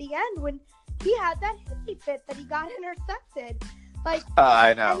mouth at the end when he had that hissy fit that he got intercepted. Like,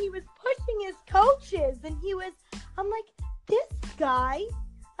 I know. And he was pushing his coaches, and I'm like, this guy,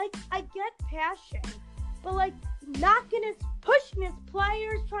 like, I get passion, but, like, pushing his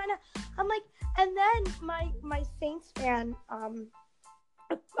players, I'm like, and then my Saints fan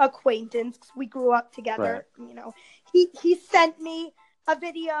acquaintance, we grew up together, right. He sent me a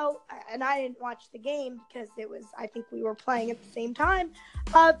video, and I didn't watch the game because I think we were playing at the same time,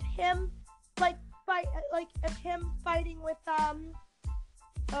 of him, of him fighting with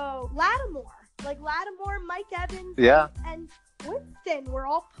Lattimore. Like, Lattimore, Mike Evans, and Winston were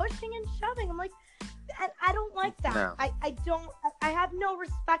all pushing and shoving. I'm like, and I don't like that. No. I have no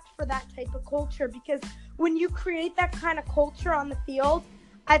respect for that type of culture, because when you create that kind of culture on the field,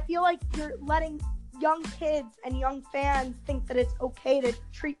 I feel like you're letting young kids and young fans think that it's okay to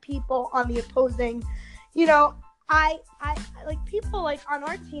treat people on the opposing, I like, people like on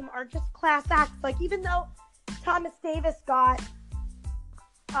our team are just class acts. Like, even though Thomas Davis got,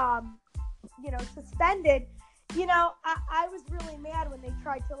 suspended, I was really mad when they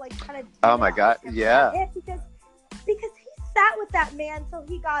tried to, like, kind of. Oh my God! Yeah. Because he sat with that man till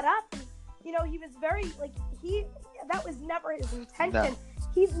he got up, and he was very, like, that was never his intention. No.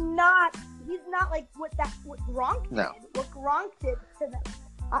 He's not like what Gronk did. No. What Gronk did to them.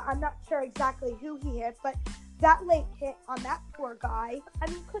 I'm not sure exactly who he hit, but that late hit on that poor guy,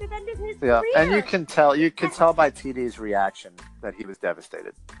 could have ended his career. Yeah, and you could tell by TD's reaction that he was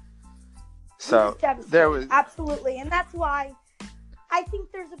devastated. So there was absolutely, and that's why I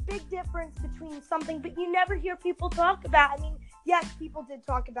think there's a big difference between something, but you never hear people talk about. I mean, yes, people did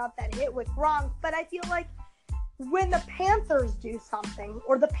talk about that hit with Gronk, but I feel like when the Panthers do something,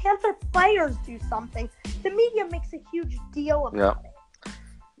 or the Panther players do something, the media makes a huge deal about it.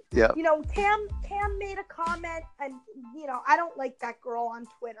 Yeah. You know, Cam made a comment, and you know, I don't like that girl on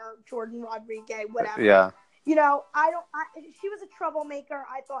Twitter, Jordan Rodriguez, whatever. Yeah. You know, she was a troublemaker,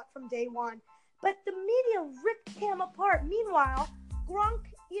 I thought, from day one. But the media ripped Cam apart. Meanwhile, Gronk,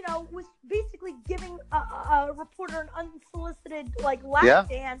 you know, was basically giving a reporter an unsolicited lap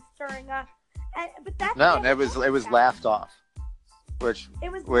dance during but that's no, it was laughed off, which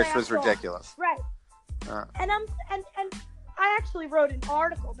was ridiculous. Off. Right. And I actually wrote an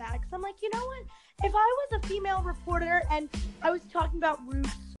article about it because I'm like, you know what? If I was a female reporter and I was talking about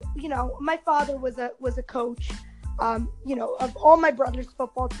roots, you know, my father was a coach, you know, of all my brother's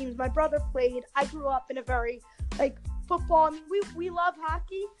football teams. My brother played. I grew up in a very football. I mean, we love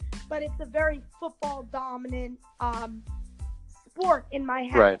hockey, but it's a very football dominant sport in my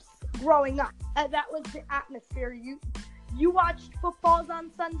house growing up. That was the atmosphere. You watched footballs on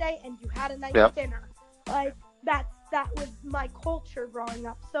Sunday and you had a nice dinner. That was my culture growing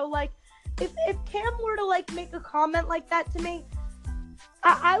up. So if Cam were to make a comment like that to me,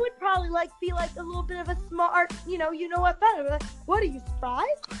 I would probably be a little bit of a smart, you know what better. What, are you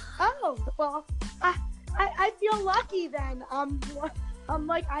surprised? Oh, well, I feel lucky then. I'm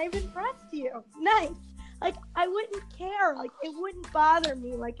I've impressed you. Nice. I wouldn't care. It wouldn't bother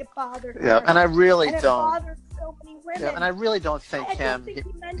me like it bothered her. Yeah, and I really and don't. It bothered so many women. Yeah, and I really don't think Cam. He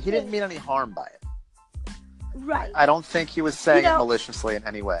didn't mean any harm by it. Right. I don't think he was saying it maliciously in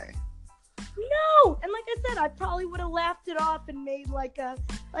any way. No, and like I said, I probably would have laughed it off and made a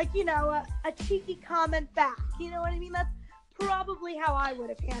cheeky comment back. You know what I mean? That's probably how I would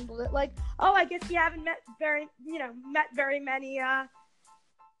have handled it. Oh, I guess you haven't met very many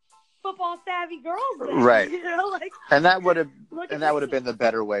football savvy girls then. Right. You know, and that would have been the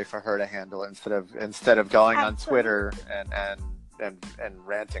better way for her to handle it instead of going on Twitter and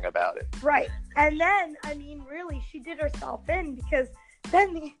ranting about it. Right. And then, I mean, really, she did herself in because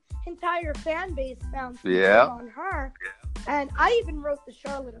then the entire fan base found some on her. Yeah. And I even wrote the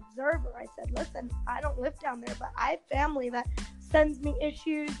Charlotte Observer. I said, listen, I don't live down there, but I have family that sends me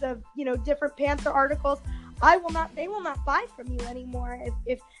issues of, different Panther articles. They will not buy from you anymore.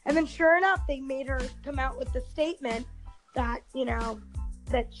 And then sure enough, they made her come out with the statement that,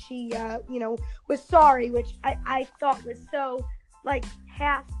 that she, was sorry, which I thought was so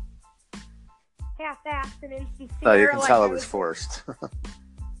half-assed and insincere. Oh, you can tell it was forced.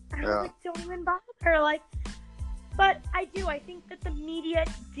 I was don't even bother her. But I think that the media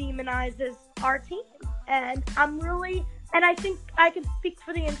demonizes our team. And and I think I can speak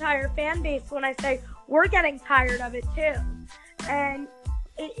for the entire fan base when I say we're getting tired of it too. And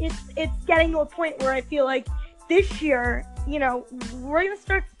it's getting to a point where I feel like this year, we're going to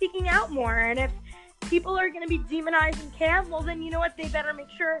start speaking out more. And if people are going to be demonizing Cam, well, then you know what? They better make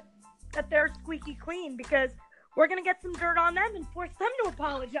sure that they're squeaky clean because we're going to get some dirt on them and force them to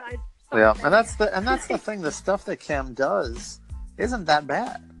apologize. Yeah, and that's the thing. The stuff that Cam does isn't that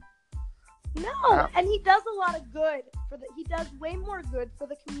bad. No, and he does a lot of good he does way more good for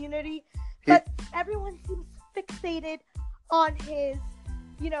the community. But everyone seems fixated on his,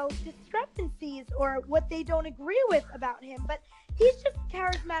 discrepancies or what they don't agree with about him. But he's just a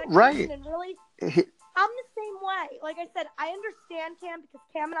charismatic person, and really, I'm the same way. Like I said, I understand Cam because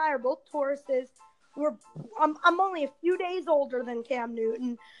Cam and I are both Tauruses. I'm only a few days older than Cam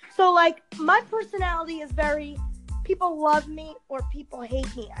Newton. So, my personality is very, people love me or people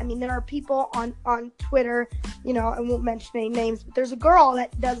hate me. I mean, there are people on Twitter, I won't mention any names, but there's a girl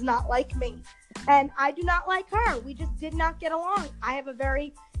that does not like me. And I do not like her. We just did not get along. I have a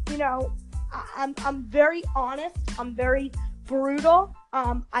very, I'm very honest. I'm very brutal.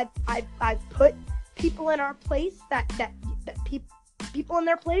 I've put people in our place that people in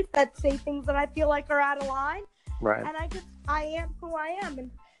their place that say things that I feel like are out of line. Right. And I am who I am, and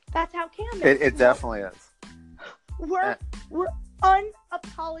that's how Cam is. It definitely is. We're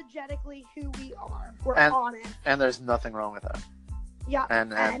unapologetically who we are. We're honest. And there's nothing wrong with that. Yeah.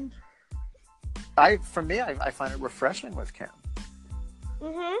 And I find it refreshing with Cam.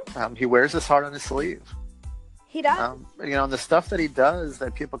 Mm-hmm. He wears his heart on his sleeve. He does. And the stuff that he does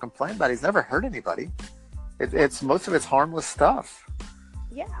that people complain about, he's never hurt anybody. It's most of it's harmless stuff.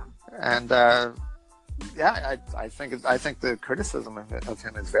 Yeah. And I think the criticism of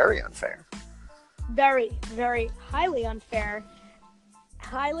him is very unfair. Very, very highly unfair.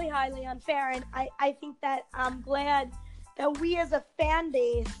 Highly, highly unfair. And I think that I'm glad that we as a fan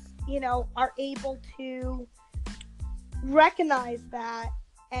base, are able to recognize that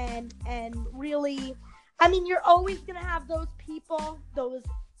and really, I mean, you're always going to have those people, those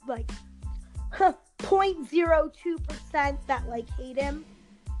 0.02% that hate him.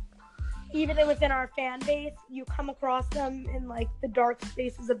 even within our fan base, you come across them in like the dark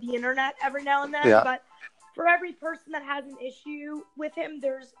spaces of the internet every now and then. Yeah. But for every person that has an issue with him,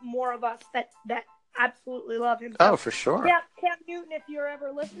 there's more of us that absolutely love him. Oh, for sure. Yeah, Cam Newton, if you're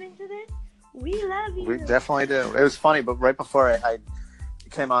ever listening to this, we love you. We definitely do. It was funny, but right before I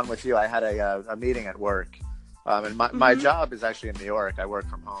came on with you, I had a meeting at work. And my job is actually in New York. I work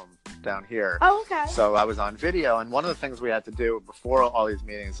from home down here. Oh, okay. So I was on video, and one of the things we had to do before all these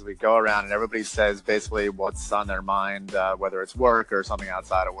meetings is we go around and everybody says basically what's on their mind, whether it's work or something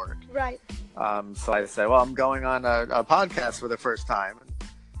outside of work. Right. So I say, well, I'm going on a podcast for the first time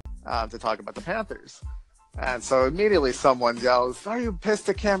to talk about the Panthers. And so immediately someone yells, "Are you pissed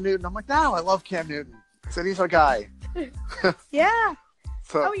at Cam Newton?" I'm like, "No, I love Cam Newton." I said, "He's our guy." Yeah.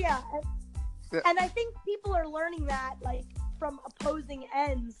 So, oh, yeah. And I think people are learning that, like, from opposing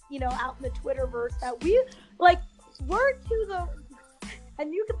ends, you know, out in the Twitterverse, that we're to the,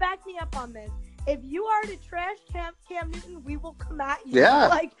 and you can back me up on this. If you are to trash Cam Newton, we will come at you. Yeah.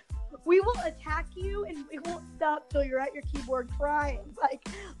 Like, we will attack you, and we won't stop till you're at your keyboard crying. Like,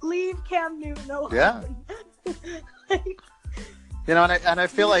 leave Cam Newton alone. Yeah. Like, you know, and I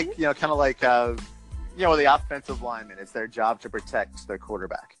feel like, you know, kind of like, you know, the offensive linemen, it's their job to protect their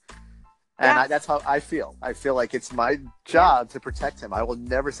quarterback. And yes. that's how I feel. I feel like it's my job to protect him. I will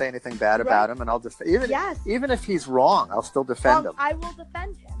never say anything bad about him, and I'll even if he's wrong, I'll still defend him. I will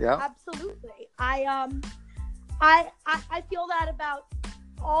defend him. Yeah, absolutely. I feel that about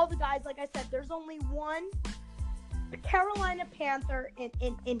all the guys. Like I said, there's only one Carolina Panther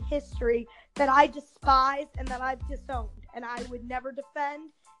in history that I despise and that I've disowned, and I would never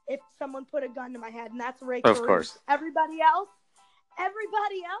defend if someone put a gun to my head, and that's Ray Caruso. Of course. Everybody else.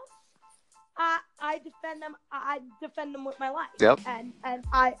 I defend them. I defend them with my life. Yep. And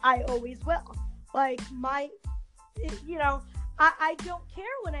I always will. Like you know, I don't care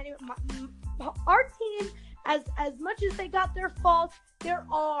when our team, as much as they got their faults, there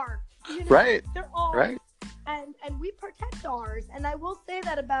are. You know, right. There are. Right. And we protect ours. And I will say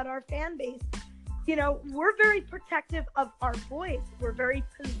that about our fan base. You know, we're very protective of our boys. We're very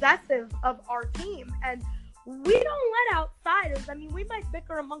possessive of our team. And we don't let outsiders. I mean, we might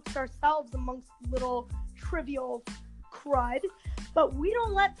bicker amongst ourselves, amongst little trivial crud, but we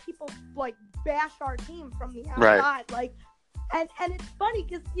don't let people like bash our team from the outside. Right. Like, and it's funny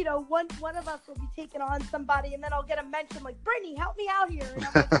because, you know, one of us will be taking on somebody, and then I'll get a mention like, "Brittany, help me out here," and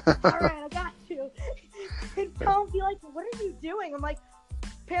I'm like, "All right, I got you." And Tom will be like, "What are you doing?" I'm like,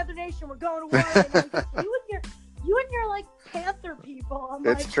 "Panther Nation, we're going to war." And like, you and your like Panther people.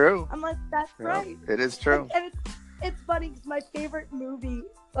 It's true. I'm like, that's right. It is true. And it's funny because my favorite movie,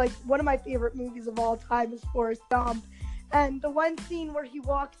 like one of my favorite movies of all time, is Forrest Gump. And the one scene where he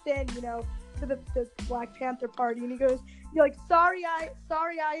walks in, you know, to the Black Panther party, and he goes, "You're like, sorry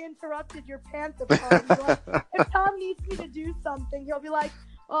I interrupted your Panther party." Like, if Tom needs me to do something, he'll be like,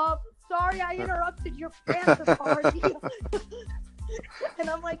 "Oh, sorry I interrupted your Panther party." And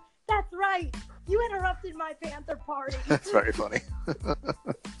I'm like, "That's right. You interrupted my Panther party." That's very funny.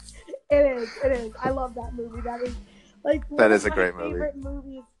 It is. I love that movie. That is like that is a my great favorite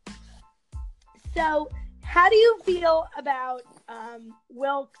movies. So, how do you feel about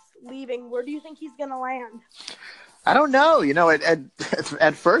Wilkes leaving? Where do you think he's going to land? I don't know. You know,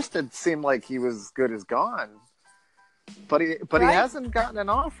 at first it seemed like he was good as gone, but he hasn't gotten an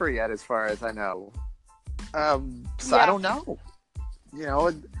offer yet, as far as I know. So I don't know. You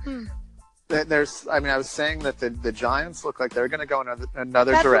know, I was saying that the Giants look like they're going to go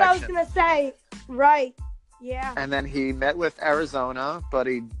another That's direction. What I was going to say. Right. Yeah. And then he met with Arizona, but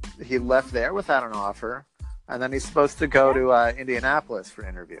he left there without an offer. And then he's supposed to go to Indianapolis for an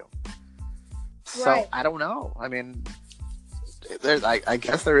interview. So I don't know. I mean, I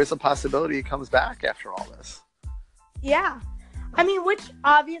guess there is a possibility he comes back after all this. Yeah. I mean, which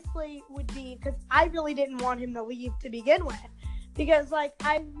obviously would be, because I really didn't want him to leave to begin with. Because, like,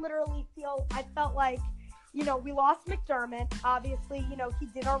 I felt like, you know, we lost McDermott. Obviously, you know, he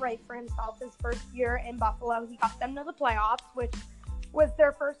did all right for himself his first year in Buffalo. He got them to the playoffs, which was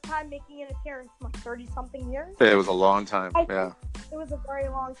their first time making an appearance in like 30-something years. It was a long time. Yeah. It was a very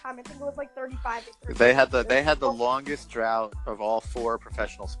long time. I think it was like 35 or 30. They had the longest drought of all four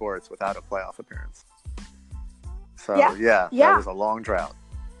professional sports without a playoff appearance. So, yeah. That was a long drought.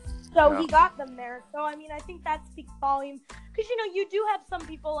 So he got them there. So, I mean, I think that speaks volumes. Because, you know, you do have some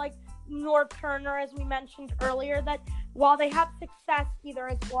people like Norv Turner, as we mentioned earlier, that while they have success either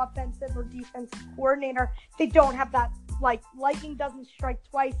as offensive or defensive coordinator, they don't have that, like, lightning doesn't strike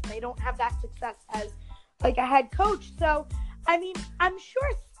twice. They don't have that success as, like, a head coach. So, I mean, I'm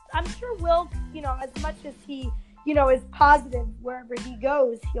sure Wilkes, you know, as much as he is positive wherever he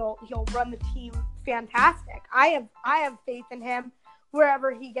goes. He'll run the team fantastic. I have faith in him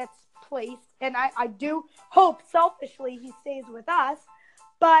wherever he gets placed, and I do hope selfishly he stays with us.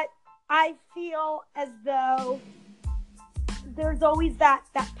 But I feel as though there's always that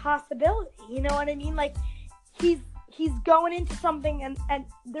possibility. You know what I mean? Like he's going into something, and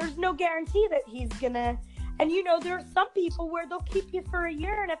there's no guarantee that he's gonna. And there's some people where they'll keep you for a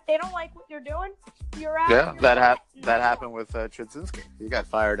year, and if they don't like what you're doing, you're out. Yeah, that happened with Chudzinski. He got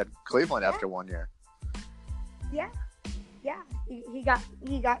fired at Cleveland after 1 year. Yeah. He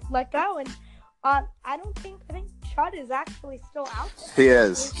got let go, and I think Chud is actually still out there. He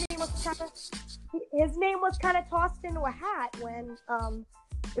is. His name was kind of tossed into a hat when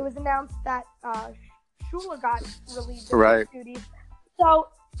it was announced that Shula got relieved of his duties. So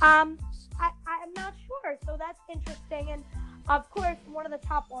I'm not sure. So that's interesting. And of course, one of the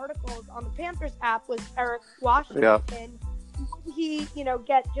top articles on the Panthers app was Eric Washington. Yeah. Would he,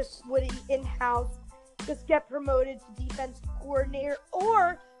 would he in-house just get promoted to defense coordinator,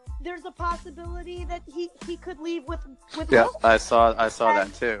 or there's a possibility that he could leave with yeah, Wilks. I saw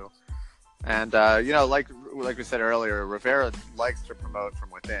that too. And like we said earlier, Rivera likes to promote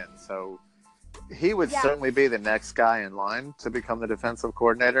from within, so he would certainly be the next guy in line to become the defensive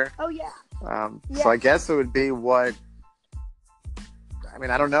coordinator. Oh yeah. So I guess it would be what. I mean,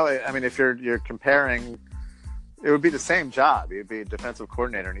 I don't know. I mean, if you're comparing, it would be the same job. You'd be a defensive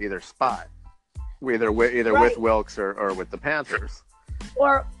coordinator in either spot, either with Wilks or with the Panthers.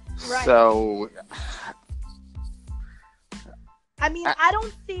 Or so. I mean, I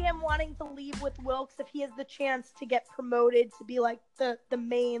don't see him wanting to leave with Wilks if he has the chance to get promoted to be like the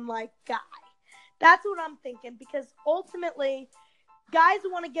main guy. That's what I'm thinking, because ultimately, guys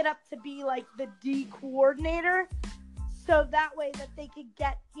want to get up to be like the D coordinator, so that way that they could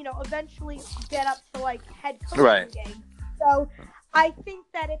get, eventually get up to head coaching game. So I think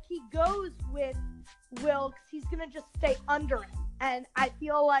that if he goes with Wilks, he's gonna just stay under him, and I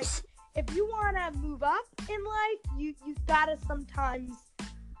feel like if you want to move up in life, you've got to sometimes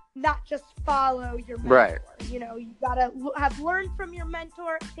not just follow your mentor. Right. You got to have learned from your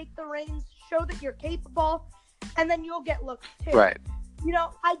mentor, take the reins, show that you're capable, and then you'll get looked too. Right.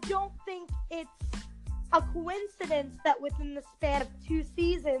 I don't think it's a coincidence that within the span of 2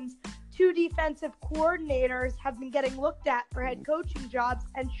 seasons, 2 defensive coordinators have been getting looked at for head coaching jobs,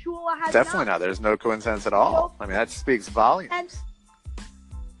 and Shula has definitely not. There's no coincidence at all. I mean, that speaks volumes.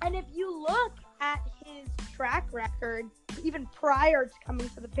 And if you look at his track record, even prior to coming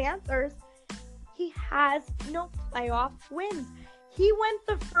to the Panthers, he has no playoff wins. He went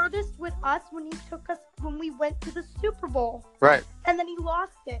the furthest with us when we went to the Super Bowl. Right. And then he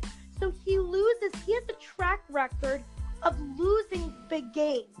lost it. So he loses. He has a track record of losing big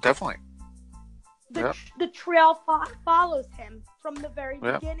games. Definitely. The trail follows him from the very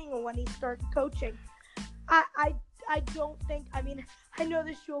beginning of when he started coaching. I don't think, I know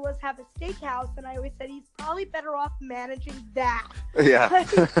the Shulas have a steakhouse, and I always said he's probably better off managing that. Yeah.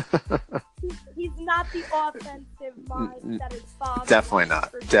 He's not the offensive mind that his father. Definitely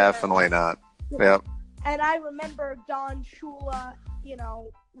not. Definitely not. Yep. And I remember Don Shula,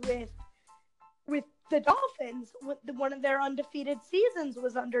 with the Dolphins, one of their undefeated seasons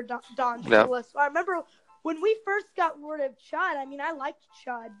was under Don Shula. Yep. So I remember when we first got word of Chud, I liked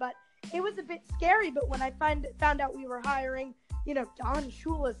Chud, but it was a bit scary. But when I found out we were hiring, Don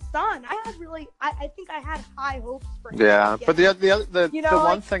Shula's son, I think I had high hopes for him. Yeah, but the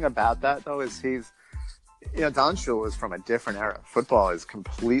one thing about that though is he's, Don Shula is from a different era. Football has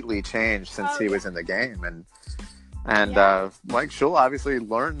completely changed since he was in the game, and Mike Shula obviously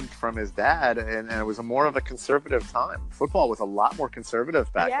learned from his dad, and it was more of a conservative time. Football was a lot more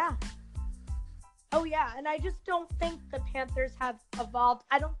conservative back then. Oh, yeah, and I just don't think the Panthers have evolved.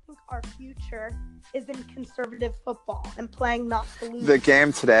 I don't think our future is in conservative football and playing not to lose. The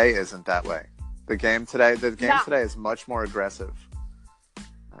game today isn't that way. The game today is much more aggressive.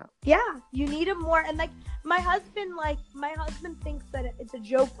 Yeah, you need a more, and my husband thinks that it's a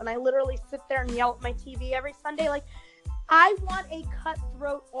joke when I literally sit there and yell at my TV every Sunday. I want a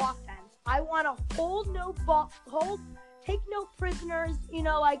cutthroat offense. I want to hold no ball, take no prisoners.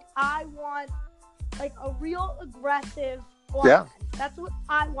 I want a real aggressive offense. Yeah. That's what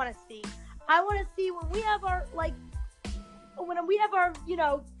I want to see. I want to see when we have our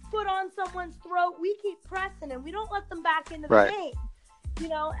foot on someone's throat, we keep pressing and we don't let them back into the game.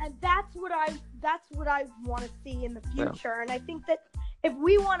 And that's what I want to see in the future. Yeah. And I think that if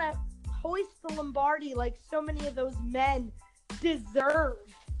we want to hoist the Lombardi like so many of those men deserve,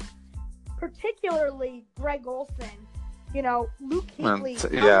 particularly Greg Olson, Luke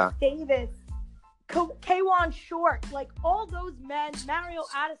Kuechly, Davis, K'Wan Short, like all those men, Mario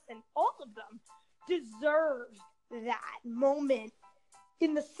Addison, all of them deserved that moment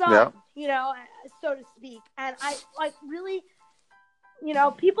in the sun, you know, so to speak. And I like really, you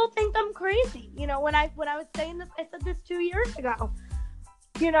know, people think I'm crazy. You know, when I was saying this, I said this 2 years ago.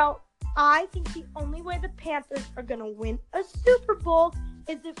 You know, I think the only way the Panthers are going to win a Super Bowl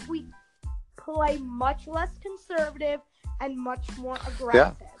is if we play much less conservative and much more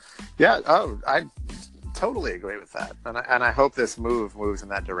aggressive. Yeah. Oh, I totally agree with that. And I hope this moves in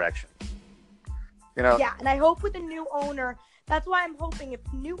that direction. You know. Yeah, and I hope with a new owner, that's why I'm hoping if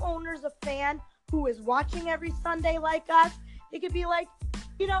new owner's a fan who is watching every Sunday like us, it could be like,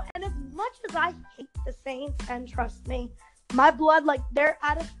 you know, and as much as I hate the Saints, and trust me, my blood, like, they're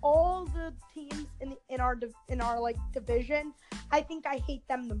out of all the teams in our like division, I think I hate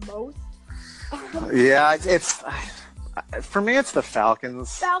them the most. Yeah, it's for me, it's the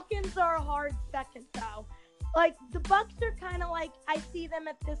Falcons. Falcons are a hard second, though. Like, the Bucks are kind of like, I see them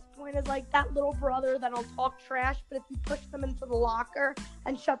at this point as like that little brother that'll talk trash, but if you push them into the locker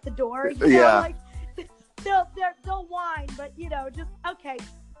and shut the door, you know, like, they'll whine, but, you know, just, okay,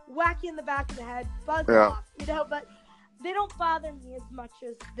 whack you in the back of the head, buzz off, you know, but they don't bother me as much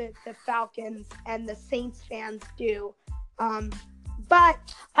as the Falcons and the Saints fans do.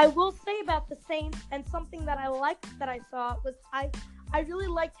 But I will say about the Saints, and something that I liked that I saw was I really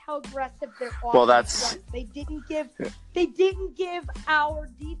liked how aggressive their offense was. They didn't give our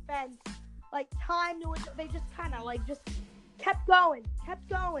defense like time to. They just kind of like just kept going,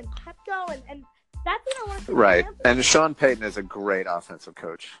 and that's what I want to see. Right, and Sean Payton is a great offensive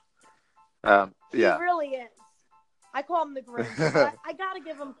coach. He really is. I call him the Grinch. But I gotta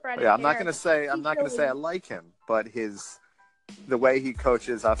give him credit. Yeah, I'm not gonna say I like him, but the way he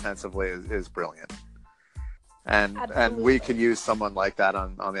coaches offensively is brilliant. And we could use someone like that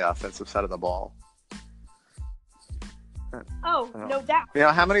on the offensive side of the ball. Oh, no doubt. You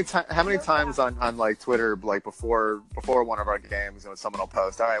know, how many times on like Twitter, like before one of our games, and someone will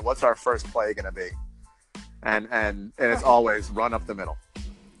post, all right, what's our first play going to be? And it's always run up the middle.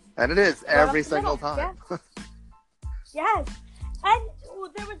 And it is every single time. Yes. Yes. And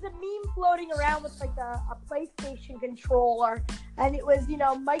there was a meme floating around with like a PlayStation controller, and it was, you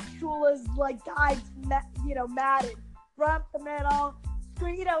know, Mike Shula's like guides, you know, Madden, run up the middle,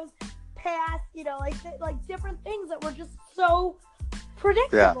 screen, you know, pass, you know, like different things that were just so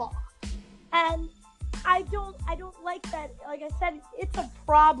predictable. Yeah. And I don't like that. Like I said, it's a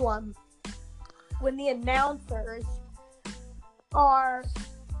problem when the announcers are,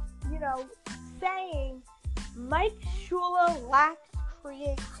 you know, saying Mike Shula lacks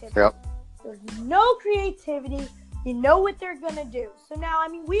creativity. Yep. There's no creativity. You know what they're gonna do. So now, I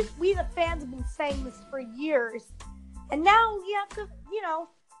mean, we the fans have been saying this for years, and now you have to, you know,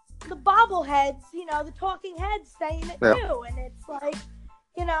 the bobbleheads, you know, the talking heads saying it too, and it's like,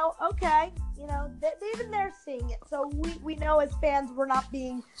 you know, okay, you know, even they're seeing it. So we know as fans we're not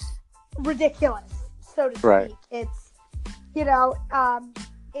being ridiculous, so to speak. Right. It's, you know,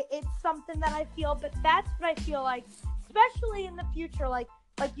 it's something that I feel, but that's what I feel like, especially in the future. Like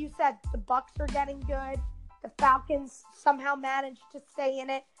you said, the Bucks are getting good. The Falcons somehow managed to stay in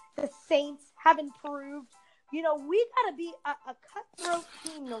it. The Saints have improved. You know, we got to be a cutthroat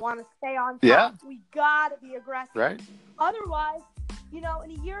team to want to stay on top. Yeah. We got to be aggressive. Right. Otherwise, you know,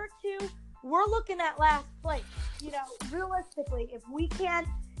 in a year or two, we're looking at last place. You know, realistically, if we can't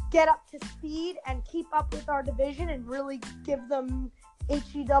get up to speed and keep up with our division and really give them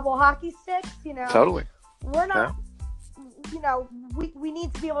HE double hockey sticks, you know. Totally. We're not, you know, we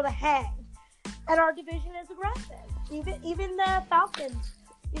need to be able to hang. And our division is aggressive. Even the Falcons,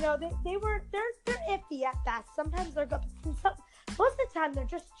 you know, they're iffy at that. Sometimes they're good. Most of the time they're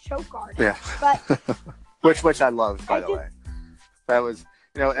just choke artists. Yeah. But which I loved, by the way. That was,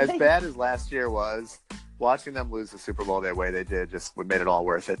 you know, as bad as last year was, watching them lose the Super Bowl the way they did just made it all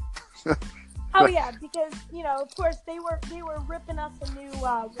worth it. Oh yeah, because, you know, of course they were ripping us a new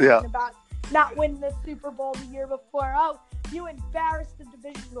about not winning the Super Bowl the year before. Oh, you embarrassed the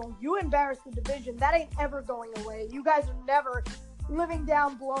division. Well, you embarrassed the division. That ain't ever going away. You guys are never living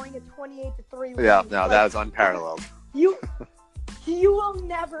down, blowing a 28-3 lead. Yeah, no, that was unparalleled. You will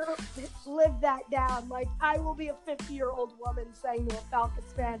never live that down. Like, I will be a 50-year-old woman saying to a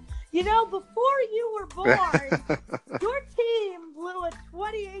Falcons fan, you know, before you were born, your team blew a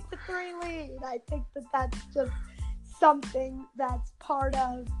 28-3 lead. I think that's just something that's part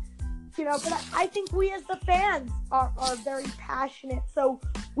of, you know, but I think we as the fans are very passionate. So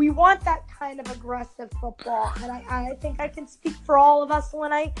we want that kind of aggressive football. And I think I can speak for all of us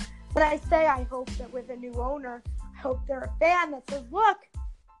when I say I hope that with a new owner, I hope they're a fan that says, look,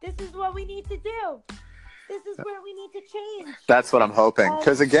 this is what we need to do. This is where we need to change. That's what I'm hoping.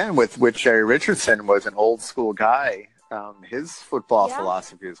 Because again, with Jerry Richardson was an old school guy. His football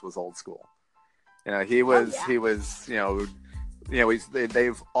philosophies was old school. He was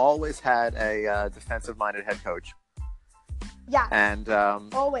they've always had a defensive minded head coach. Yeah. And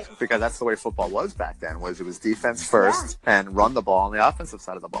always, because that's the way football was back then. It was defense first and run the ball on the offensive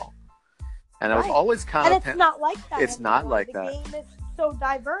side of the ball. And it was always kind of. And it's not like that. It's not like that. The game is so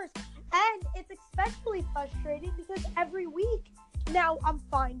diverse, and it's especially frustrating because every week now I'm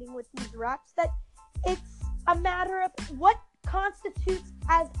finding with these refs that it's a matter of what constitutes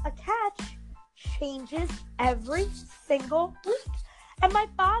as a catch changes every single week. And my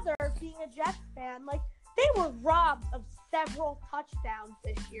father, being a Jets fan, they were robbed of several touchdowns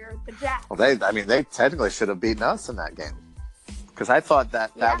this year. The Jets. Well, they technically should have beaten us in that game. Because I thought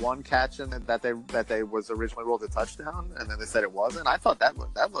that one catch that they was originally ruled a touchdown, and then they said it wasn't. I thought that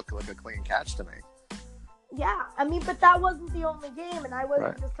looked like a clean catch to me. Yeah, but that wasn't the only game, and I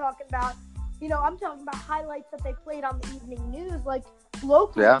wasn't just talking about. I'm talking about highlights that they played on the evening news,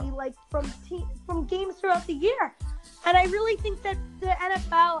 locally, from games throughout the year. And I really think that the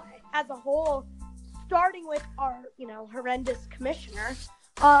NFL as a whole, starting with our horrendous commissioner,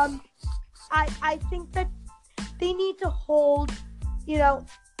 I think that they need to hold,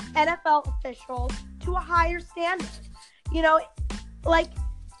 NFL officials to a higher standard. You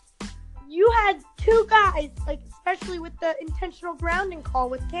had two guys, especially with the intentional grounding call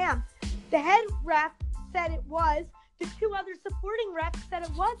with Cam. The head ref said it was. The two other supporting refs said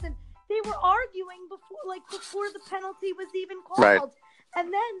it wasn't. They were arguing before the penalty was even called. Right.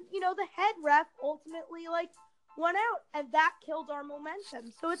 And then, the head ref ultimately, went out, and that killed our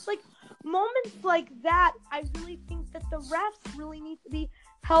momentum. So it's moments like that, I really think that the refs really need to be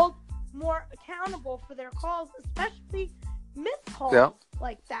held more accountable for their calls, especially missed calls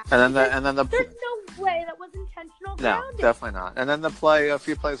like that. And then there's no way that was intentional grounding. No, definitely not. And then a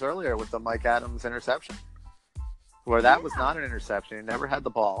few plays earlier with the Mike Adams interception, where that was not an interception. He never had the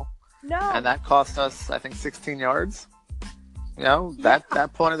ball. No. And that cost us, I think, 16 yards. That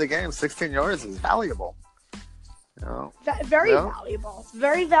point of the game, 16 yards is valuable. Very valuable.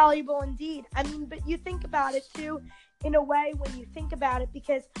 Very valuable indeed. But you think about it too, in a way, when you think about it,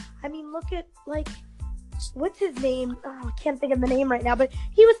 because look at what's his name? Oh, I can't think of the name right now, but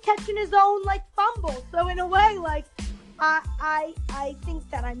he was catching his own fumble. So in a way, I think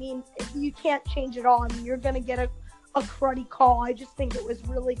that you can't change it all. You're gonna get a cruddy call. I just think it was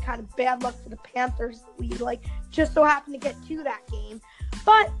really kind of bad luck for the Panthers. We just so happened to get to that game.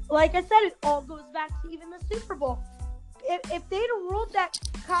 But like I said, it all goes back to even the Super Bowl. If they'd have ruled that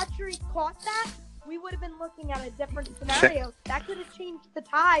Kotchery caught that, we would have been looking at a different scenario. That could have changed the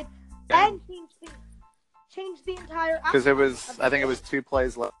tide and changed the entire outcome. Because I think it was 2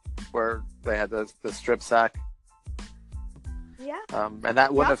 plays left where they had the strip sack. Yeah. And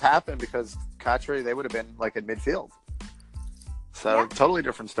that wouldn't have happened because Kotchery, they would have been in midfield. So totally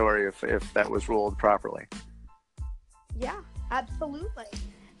different story if that was ruled properly. Yeah, absolutely.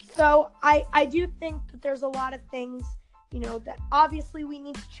 So I do think that there's a lot of things, that obviously we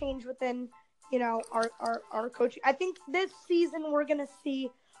need to change within, our coaching. I think this season we're going to see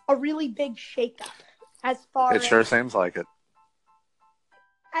a really big shakeup as far as... It sure seems like it.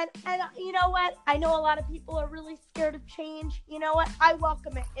 And you know what? I know a lot of people are really scared of change. You know what? I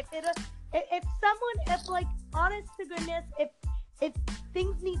welcome it. If honest to goodness, if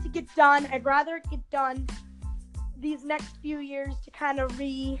things need to get done, I'd rather it get done these next few years to kind of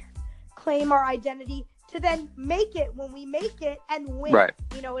reclaim our identity, to then make it when we make it and win. Right.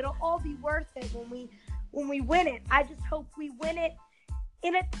 It'll all be worth it when we win it. I just hope we win it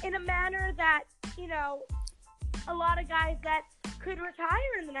in a manner that, a lot of guys that could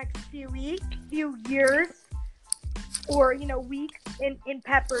retire in the next few years, or, weeks in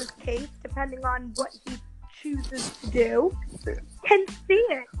Pepper's case, depending on what he chooses to do, can see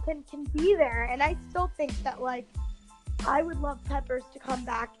it, can be there. And I still think that, I would love Peppers to come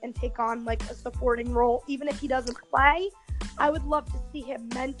back and take on, a supporting role, even if he doesn't play. I would love to see him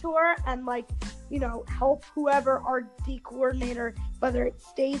mentor and, help whoever our D coordinator, whether it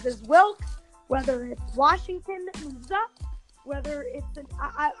stays as Wilks, whether it's Washington that moves up, whether it's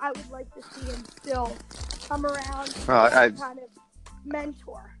I would like to see him still come around and kind of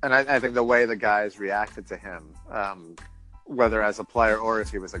mentor. And I think the way the guys reacted to him, whether as a player or if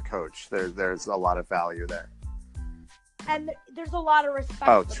he was a coach, there's a lot of value there. And there's a lot of respect.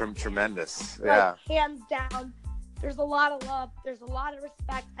 Oh, tremendous. Yeah. Hands down. There's a lot of love. There's a lot of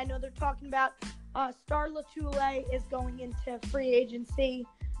respect. I know they're talking about Star Lotulelei is going into free agency.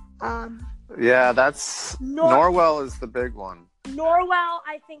 Yeah, that's Norwell is the big one. Norwell,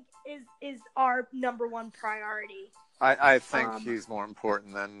 I think, is our number one priority. I think he's more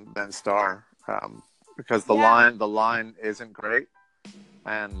important than Starr, because the Yeah. line isn't great,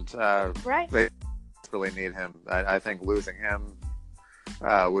 and Right. they really need him. I think losing him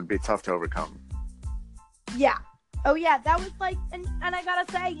would be tough to overcome. Yeah. Oh yeah, that was like, and I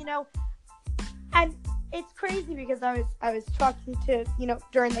gotta say, you know, and it's crazy because I was talking to, you know,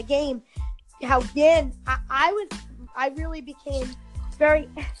 during the game, how Ginn, I really became very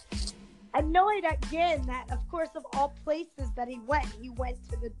annoyed at Ginn that, of course, of all places that he went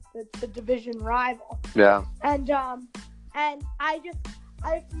to the division rival. Yeah. And I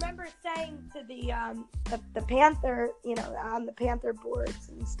remember saying to the Panther, you know, on the Panther boards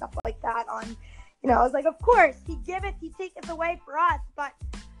and stuff like that, on, you know, I was like, of course, he taketh away for us, but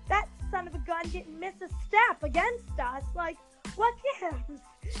that son of a gun didn't miss a step against us. Like, what gives?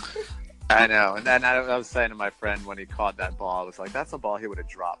 I know. And then I was saying to my friend when he caught that ball, I was like, that's a ball he would have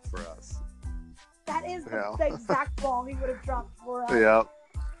dropped for us. That is the exact ball he would have dropped for us.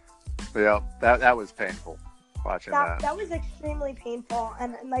 Yep. That was painful, watching that. That was extremely painful.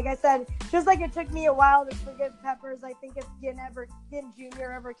 And like I said, just like it took me a while to forgive Peppers, I think if Ginn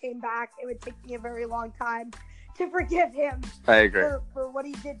Jr. ever came back, it would take me a very long time to forgive him. I agree. For what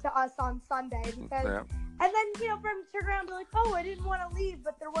he did to us on Sunday. Because, and then, you know, for him to turn around and be like, oh, I didn't want to leave,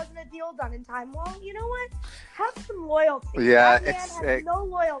 but there wasn't a deal done in time. Well, you know what? Have some loyalty. Yeah, that man has no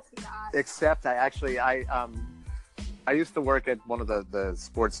loyalty to us. Except I used to work at one of the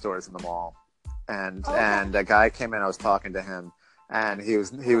sports stores in the mall, and a guy came in. I was talking to him, and he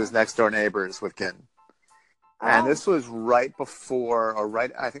was next door neighbors with Ginn. And this was right before, or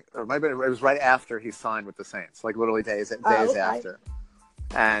right, I think, or maybe it was right after he signed with the Saints, like literally days after.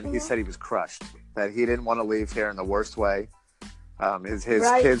 And he said he was crushed, that he didn't want to leave here in the worst way. His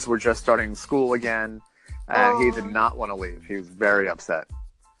kids were just starting school again, and he did not want to leave. He was very upset.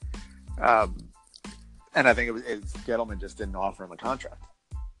 And I think it was Gettleman just didn't offer him a contract.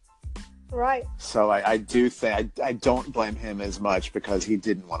 Right. So I do think I don't blame him as much because he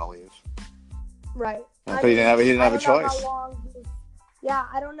didn't want to leave. Right. But he didn't have a choice.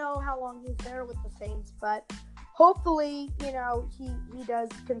 I don't know how long he's there with the Saints, but hopefully, you know, he does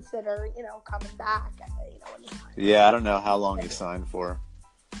consider, you know, coming back. You know, yeah, I don't know how long he signed for.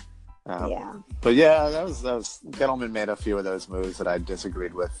 But yeah, that was Gettleman made a few of those moves that I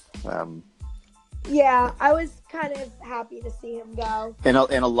disagreed with. Yeah, I was kind of happy to see him go. In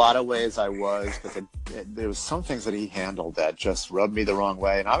a lot of ways, I was, but there was some things that he handled that just rubbed me the wrong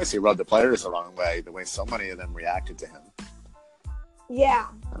way, and obviously rubbed the players the wrong way. The way so many of them reacted to him. Yeah,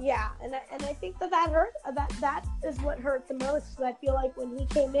 and I think that hurt. That is what hurt the most. Because I feel like when he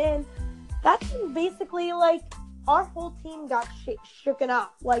came in, that's basically like our whole team got shooken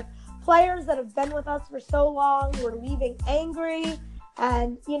up. Like players that have been with us for so long were leaving angry.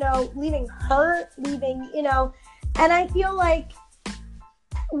 And, you know, leaving hurt, you know, and I feel like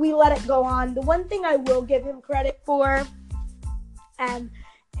we let it go on. The one thing I will give him credit for, and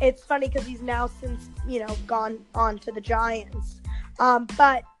it's funny because he's now since, you know, gone on to the Giants,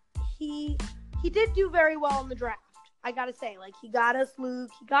 but he did do very well in the draft. I got to say, like, he got us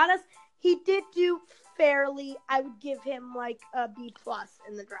Luke, he did do fairly. I would give him like a B+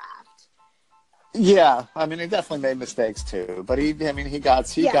 in the draft. Yeah, I mean, he definitely made mistakes too, but he got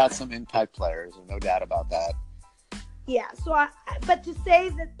some impact players, no doubt about that. Yeah, so but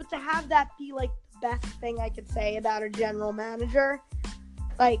to have that be like the best thing I could say about a general manager,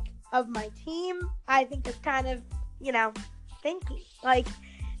 like of my team, I think is kind of, you know, stinky. Like,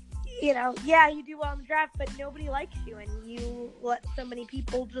 you know, yeah, you do well in the draft, but nobody likes you, and you let so many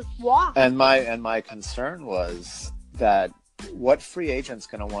people just walk. And my concern was that what free agent's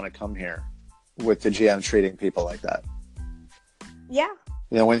going to want to come here with the GM treating people like that? Yeah.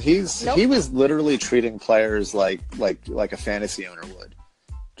 You know, when he was literally treating players like a fantasy owner would.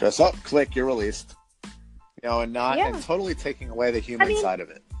 Just click, you're released. You know, and totally taking away the human side of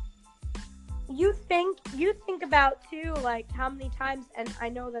it. You think about too, like how many times, and I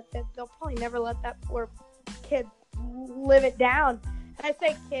know that they'll probably never let that poor kid live it down. And I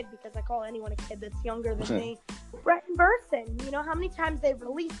say kid because I call anyone a kid that's younger than me. Bretton Burson, you know how many times they've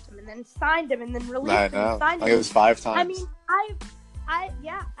released him and then signed him and then released him and signed him. It was 5 times. I mean, I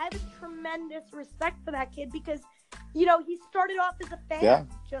have a tremendous respect for that kid because, you know, he started off as a fan,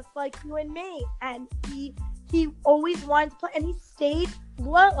 just like you and me, and he always wanted to play, and he stayed,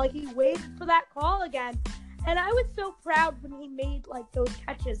 like he waited for that call again, and I was so proud when he made like those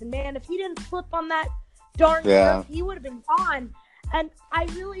catches, and man, if he didn't slip on that darn turf, he would have been gone. And I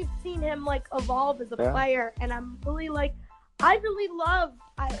really have seen him like evolve as a player, and I'm really like, I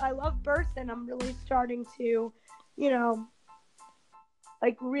love Burson. I'm really starting to, you know,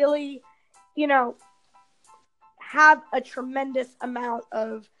 like really, you know, have a tremendous amount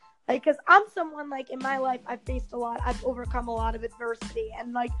of, like, because I'm someone, like, in my life, I've faced a lot. I've overcome a lot of adversity.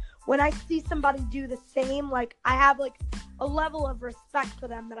 And, like, when I see somebody do the same, like, I have, like, a level of respect for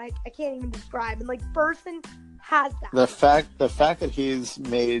them that I can't even describe. And, like, Burson has that. The fact that he's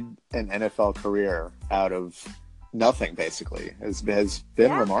made an NFL career out of nothing, basically, has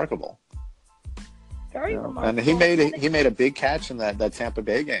been remarkable. Very remarkable. And he made a big catch in that Tampa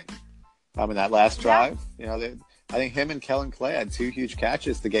Bay game. In that last drive, you know, I think him and Kellen Clay had 2 huge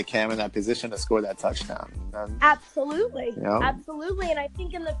catches to get Cam in that position to score that touchdown. Absolutely. You know? Absolutely. And I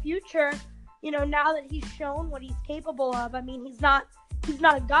think in the future, you know, now that he's shown what he's capable of, I mean, he's not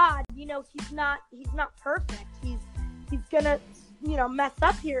a god, you know, he's not perfect. He's gonna, you know, mess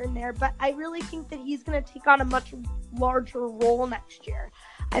up here and there, but I really think that he's gonna take on a much larger role next year.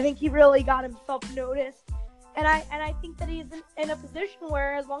 I think he really got himself noticed. And I think that he's in a position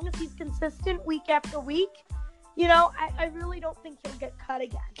where, as long as he's consistent week after week, you know, I really don't think he'll get cut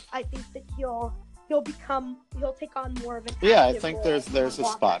again. I think that he'll take on more of an I think there's a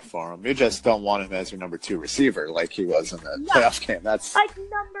spot for him. You just don't want him as your number 2 receiver like he was in the playoff game. That's like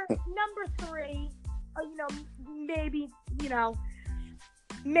number 3. You know, maybe. You know,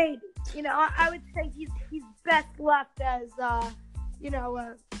 maybe. You know, I would say he's best left as you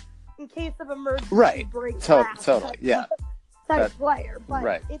know, in case of emergency. Right. Totally. Yeah. Type player, but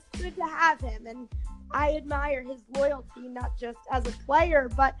right. It's good to have him, and I admire his loyalty, not just as a player,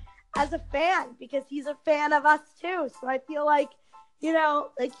 but as a fan, because he's a fan of us too. So I feel like, you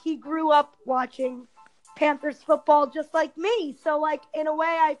know, like he grew up watching Panthers football just like me. So, like, in a way,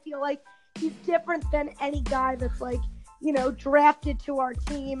 I feel like he's different than any guy that's, like, you know, drafted to our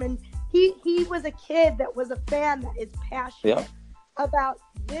team. And he was a kid that was a fan that is passionate about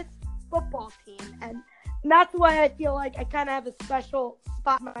this football team. And that's why I feel like I kind of have a special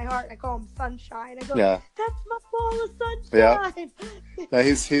spot in my heart. I call him Sunshine. I go, that's my ball of sunshine. Yeah,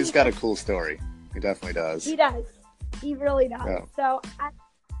 he's got a cool story. He definitely does. He does. He really does. Yeah. So,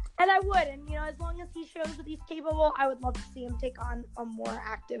 I would. And, you know, as long as he shows that he's capable, I would love to see him take on a more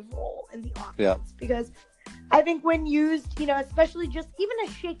active role in the offense. Yeah. Because I think when used, you know, especially just even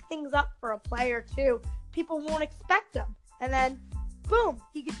to shake things up for a player too, people won't expect him. And then, boom,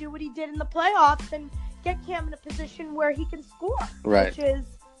 he could do what he did in the playoffs and get Cam in a position where he can score. Right. Which is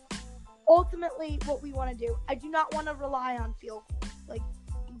ultimately what we want to do. I do not want to rely on field goals. Like,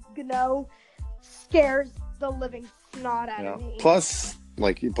 you know, scares the living snot out of me. Plus,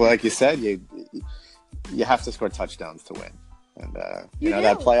 like you said, you have to score touchdowns to win. And you know,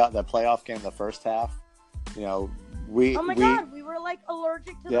 that playoff game, the first half, you know, we were like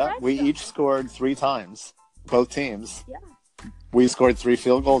allergic to the red we zone. each scored 3 times, both teams. Yeah. We scored 3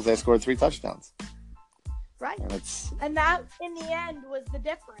 field goals, they scored 3 touchdowns. Right. And that, in the end, was the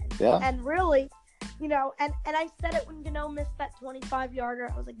difference. Yeah. And really, you know, and I said it when Gano missed that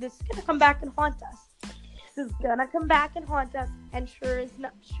 25-yarder. I was like, this is going to come back and haunt us. This is going to come back and haunt us. And sure as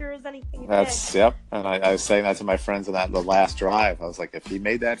anything. Yep. And I was saying that to my friends on the last drive. I was like, if he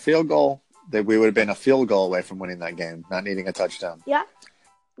made that field goal, that we would have been a field goal away from winning that game, not needing a touchdown. Yeah.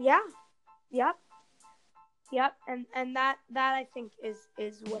 Yeah. Yep. Yep, and that I think is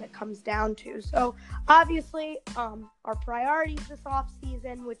what it comes down to. So obviously, our priorities this off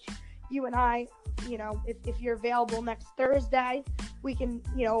season, which you and I, you know, if you're available next Thursday, we can,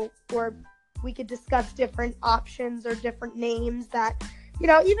 you know, or we could discuss different options or different names that, you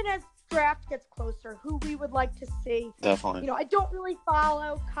know, even as draft gets closer, who we would like to see. Definitely. You know, I don't really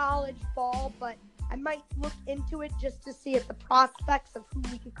follow college ball, but I might look into it just to see if the prospects of who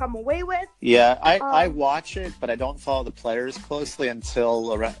we could come away with. Yeah, I watch it, but I don't follow the players closely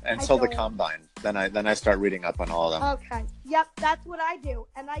until the combine. Then I start reading up on all of them. Okay. Yep, that's what I do.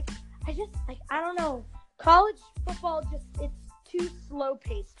 And I just, like, I don't know. College football it's too slow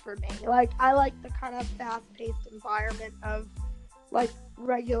paced for me. Like, I like the kind of fast paced environment of, like,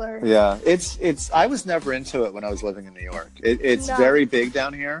 regular. Yeah, it's I was never into it when I was living in New York. It's very big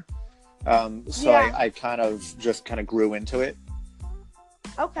down here. I kind of grew into it.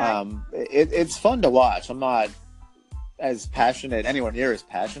 Okay. It's fun to watch. I'm not anywhere near as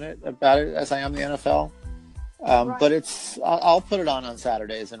passionate about it as I am the NFL. Right. But I'll put it on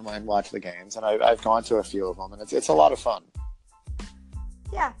Saturdays and watch the games, and I've gone to a few of them, and it's a lot of fun.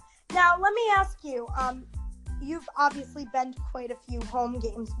 Yeah. Now let me ask you. You've obviously been to quite a few home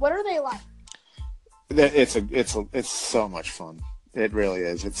games. What are they like? It's so much fun. It really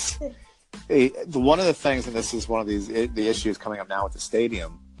is. It's one of the things, and this is one of the issues coming up now with the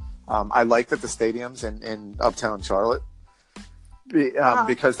stadium. I like that the stadium's in uptown Charlotte.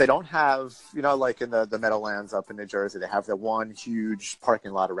 Because they don't have, like in the Meadowlands up in New Jersey, they have the one huge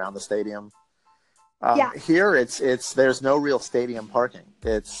parking lot around the stadium. Here, it's there's no real stadium parking.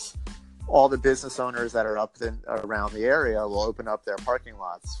 It's all the business owners that are around the area will open up their parking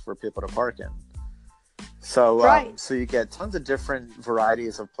lots for people to park in. So, so you get tons of different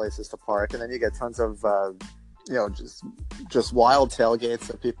varieties of places to park, and then you get tons of, just wild tailgates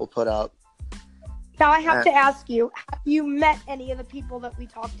that people put up. Now I have to ask you: have you met any of the people that we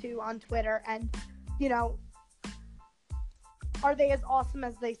talked to on Twitter? And are they as awesome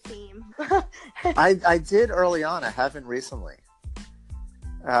as they seem? I did early on. I haven't recently,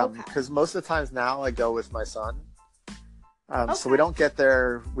 because most of the times now I go with my son. So we don't get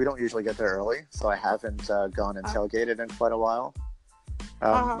there. We don't usually get there early. So I haven't gone and tailgated in quite a while.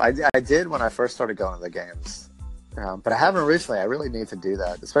 I did when I first started going to the games, but I haven't recently. I really need to do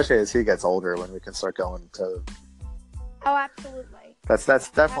that, especially as he gets older, when we can start going to. Oh, absolutely. That's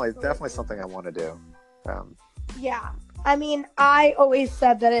definitely something I want to do. Yeah, I mean, I always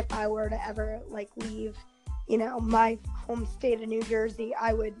said that if I were to ever leave, my home state of New Jersey,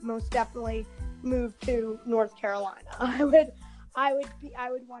 I would most definitely move to North Carolina. I would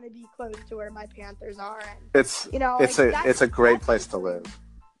want to be close to where my Panthers are, and it's a great place to live.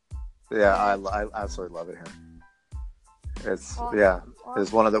 Yeah, I absolutely love it here. It's awesome.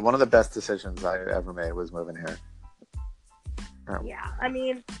 It's one of the best decisions I ever made was moving here. Yeah, I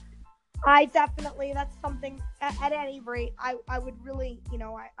mean, I definitely, that's something at any rate I would really,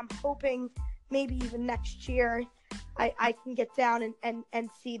 I'm hoping maybe even next year I can get down and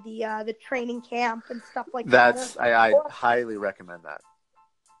see the training camp and stuff like that. I highly recommend that.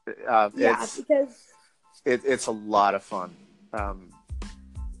 Because it's a lot of fun.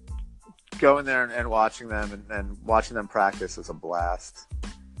 Going there and watching them and watching them practice is a blast.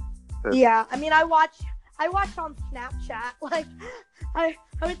 I mean, I watch on Snapchat. I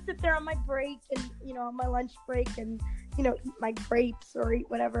would sit there on my break and on my lunch break and eat my grapes or eat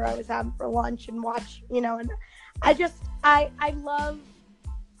whatever I was having for lunch and watch and I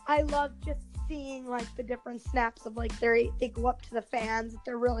love just seeing the different snaps of they go up to the fans,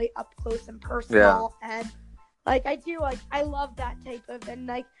 they're really up close and personal, and I love that type of,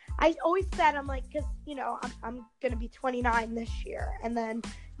 and I always said, I'm because I'm gonna be 29 this year, and then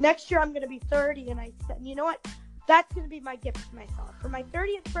next year I'm gonna be 30, and I said, you know what, that's gonna be my gift to myself for my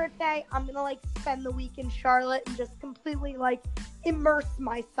 30th birthday. I'm gonna spend the week in Charlotte and just completely immerse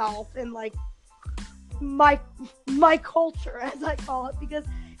myself in my culture, as I call it, because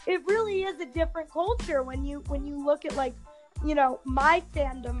it really is a different culture when you look at my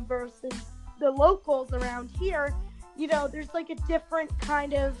fandom versus the locals around here. There's a different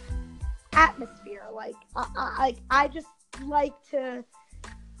kind of atmosphere. I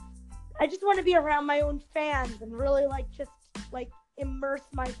just want to be around my own fans and really immerse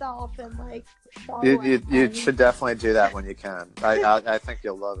myself in Charlotte. You should definitely do that when you can. I think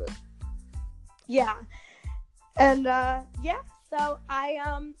you'll love it. Yeah, and so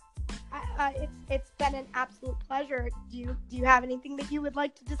it's been an absolute pleasure. Do you have anything that you would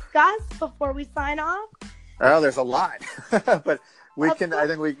like to discuss before we sign off? Oh, there's a lot, but I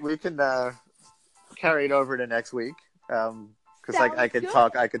think we can carry it over to next week, because I could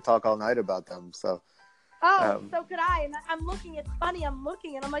talk all night about them. So. So could I. And I'm looking. It's funny. I'm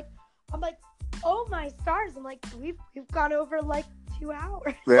looking, and I'm like, oh my stars! I'm we've gone over 2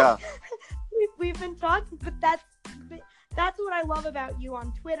 hours. Yeah. we've been talking, but that's what I love about you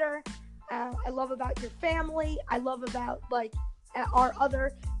on Twitter. I love about your family. I love about our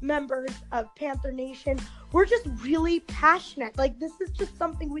other members of Panther Nation. We're just really passionate. This is just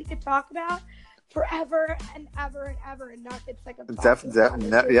something we could talk about forever and ever and ever, and not it's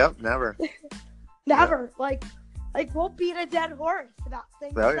never. Never. We'll beat a dead horse about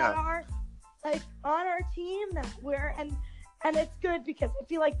things that are on our team that we're and it's good because I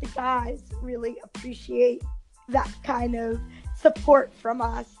feel the guys really appreciate that kind of support from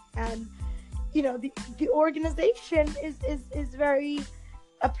us, and the organization is very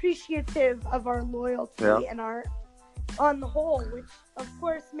appreciative of our loyalty and our on the whole, which of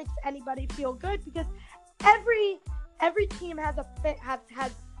course makes anybody feel good, because every team has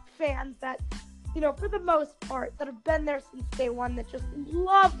fans that for the most part that have been there since day one, that just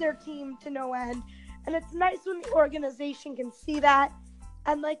love their team to no end. And it's nice when the organization can see that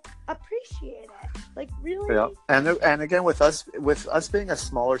and appreciate it. Really. Yeah. And again, with us being a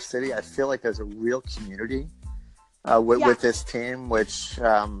smaller city, I feel there's a real community with this team, which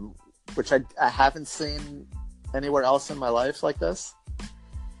I haven't seen anywhere else in my life like this.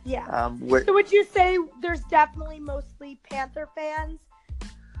 Yeah. So would you say there's definitely mostly Panther fans?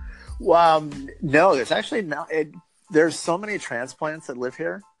 Well, no, there's actually not. there's so many transplants that live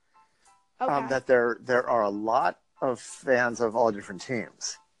here that there are a lot of fans of all different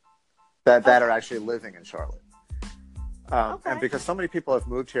teams that are actually living in Charlotte. And because so many people have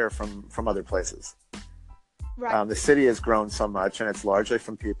moved here from other places. Right. The city has grown so much, and it's largely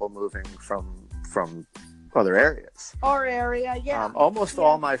from people moving from other areas. Our area, yeah. Almost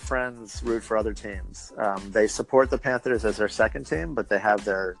all my friends root for other teams. They support the Panthers as their second team, but they have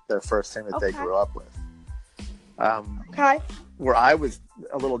their first team that they grew up with. Where I was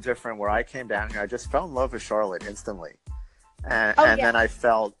a little different, where I came down here, I just fell in love with Charlotte instantly. And then I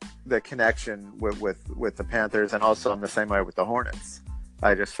felt the connection with the Panthers, and also I'm the same way with the Hornets.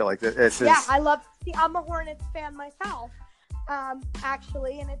 I just feel like this is... Yeah, I'm a Hornets fan myself,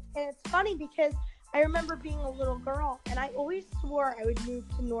 actually, and it's funny because I remember being a little girl, and I always swore I would move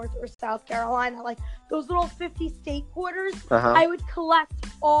to North or South Carolina, like those little 50 state quarters. I would collect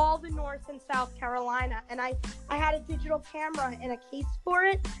all the North and South Carolina, and I had a digital camera and a case for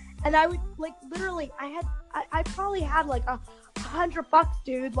it, and I would, like, literally, I probably had like $100,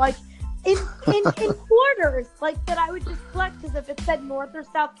 dude, like in quarters, like, that I would just collect as if it said North or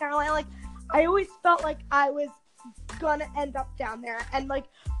South Carolina. Like, I always felt like I was gonna end up down there, and like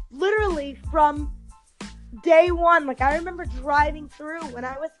literally from day one, like I remember driving through when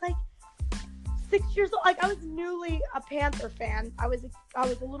I was like 6 years old. Like, I was newly a Panther fan. I was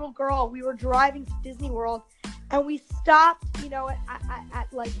a little girl. We were driving to Disney World, and we stopped, at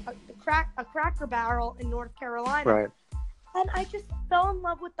like a Cracker Barrel in North Carolina. Right. And I just fell in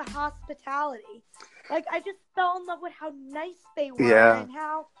love with the hospitality. Like, I just fell in love with how nice they were,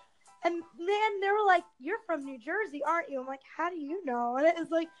 and then they were like, "You're from New Jersey, aren't you?" I'm like, "How do you know?" And it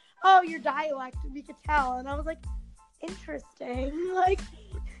was like, "Oh, your dialect, we could tell." And I was like, interesting. Like,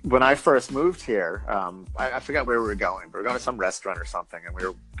 when I first moved here, I forgot where we were going. We were going to some restaurant or something, and we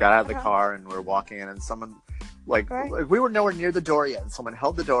got out of the car and we were walking in, and someone, like we were nowhere near the door yet, and someone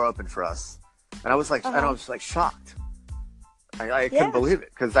held the door open for us, and I was like, shocked. I couldn't believe it,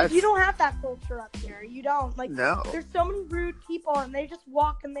 because you don't have that culture up here. You don't, like, no. There's so many rude people, and they just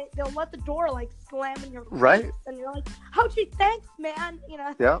walk and they'll let the door like slam in your face, and you're like, "Oh, gee, thanks, man,"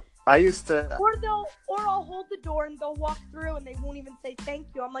 Yeah, I used to. Or I'll hold the door and they'll walk through and they won't even say thank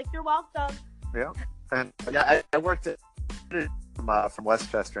you. I'm like, "You're welcome." Yeah, and I worked from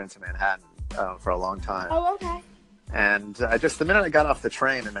Westchester into Manhattan for a long time. Oh, okay. And just the minute I got off the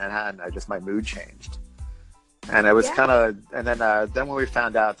train in Manhattan, my mood changed. And it was kind of, and then when we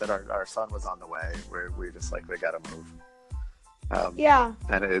found out that our son was on the way, we just like, we got to move.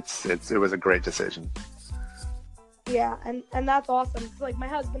 And it was a great decision. Yeah, and that's awesome. It's like my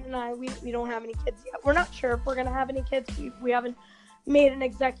husband and I, we don't have any kids yet. We're not sure if we're gonna have any kids. We haven't made an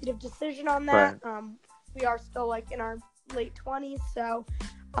executive decision on that. Right. We are still like in our late 20s, so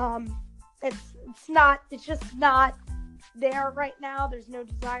it's just not there right now. There's no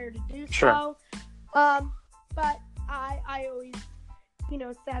desire to do so. But I always,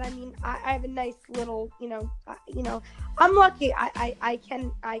 said, I mean, I have a nice little, I'm lucky. I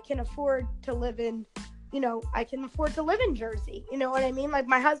can afford to live in, Jersey. You know what I mean? Like,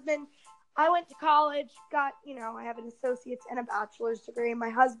 my husband, I went to college, got, I have an associate's and a bachelor's degree. And my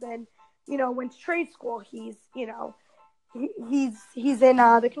husband, went to trade school. He's in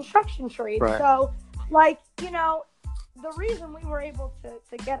the construction trade. Right. So, like, the reason we were able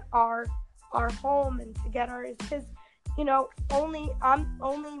to get our home and to get is because only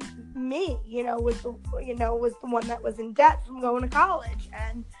me was the one that was in debt from going to college,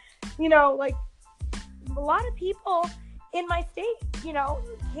 and like a lot of people in my state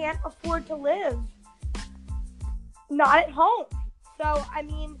can't afford to live not at home. So I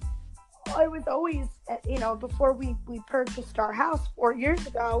mean, I was always before we purchased our house 4 years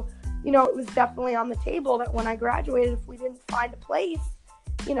ago, it was definitely on the table that when I graduated, if we didn't find a place,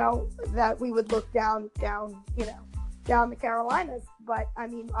 that we would look down the Carolinas. But I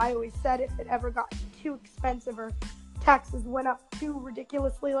mean, I always said if it ever got too expensive or taxes went up too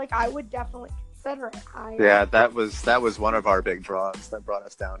ridiculously, like, I would definitely consider it. That was one of our big draws that brought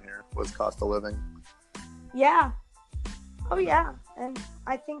us down here, was cost of living. Yeah. Oh yeah. And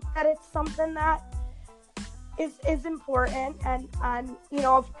I think that it's something that is important, and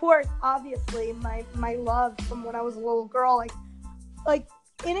of course, obviously my love from when I was a little girl, like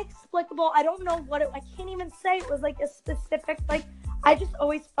inexplicable. I don't know what I can't even say it was like a specific, like, I just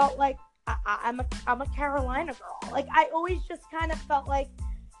always felt like I'm a Carolina girl. Like, I always just kind of felt like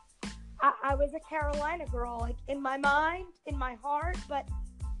I was a Carolina girl, like, in my mind, in my heart, but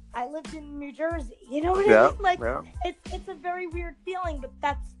I lived in New Jersey. You know what I mean? Like, it's a very weird feeling, but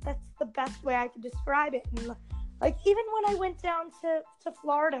that's the best way I could describe it. And Like, even when I went down to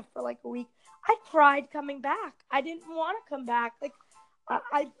Florida for like a week, I cried coming back. I didn't want to come back. Like,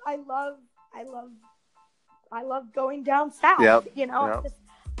 I love going down south. Yep. You know, Yep.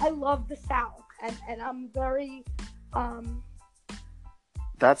 I love the South, and I'm very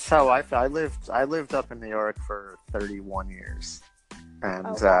That's how I felt. I lived up in New York for 31 years, and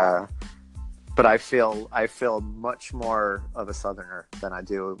Oh, wow. but I feel much more of a Southerner than I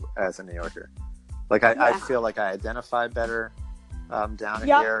do as a New Yorker. Like I Yeah. feel like I identify better down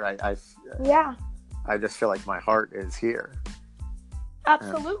Yep. here. Yeah, I just feel like my heart is here.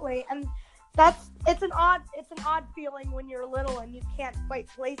 absolutely. And it's an odd feeling when you're little and you can't quite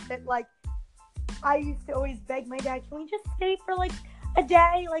place it. Like, I used to always beg my dad, can we just stay for like a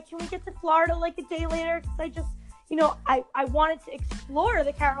day? Like, can we get to Florida like a day later? Because I just, I wanted to explore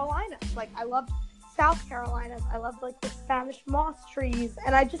the Carolinas. Like, I loved South Carolina. I loved like the Spanish moss trees,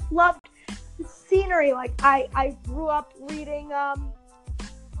 and I just loved the scenery. Like, I grew up reading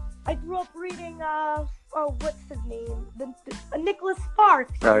what's his name? The Nicholas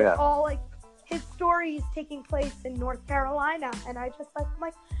Sparks. Oh, yeah. All like his stories taking place in North Carolina, and I just I'm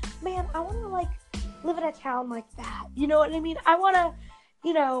like, man, I want to like live in a town like that. You know what I mean? I want to,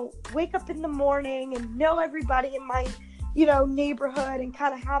 wake up in the morning and know everybody in my, neighborhood, and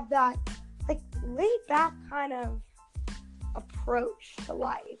kind of have that like laid back kind of approach to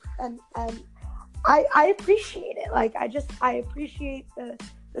life. And I appreciate it. Like, I appreciate the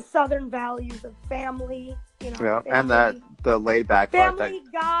Southern values of family, Yeah, family, and that the laid back part. family,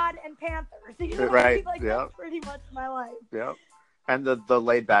 God, and Panthers. You know what I Right. mean? Like, Yep. that's pretty much my life. Yep. And the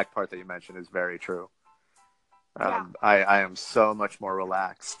laid back part that you mentioned is very true. Yeah. I am so much more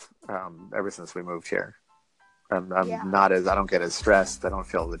relaxed ever since we moved here. I'm Yeah. I don't get as stressed. I don't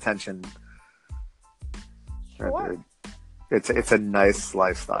feel the tension. Sure. It's a nice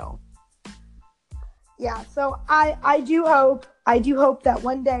lifestyle. Yeah. So I do hope that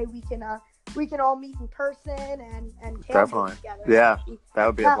one day we can all meet in person and tailgate Definitely. together. Yeah, that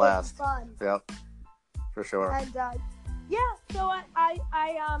would be a That would blast. be fun. Yep, for sure. And yeah, so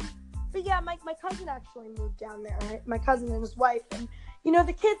but yeah, my cousin actually moved down there. Right? My cousin and his wife, and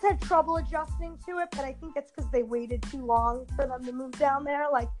the kids had trouble adjusting to it, but I think it's because they waited too long for them to move down there.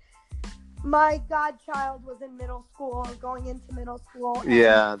 Like, my godchild was in middle school, going into middle school. And,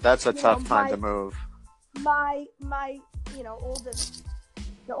 Yeah, that's a tough time to move. My oldest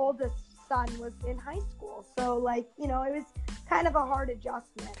son was in high school, so like it was kind of a hard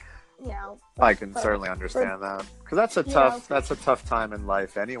adjustment. I can certainly understand that, because that's a tough time in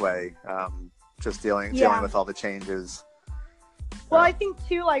life anyway. Just dealing with all the changes. Well, I think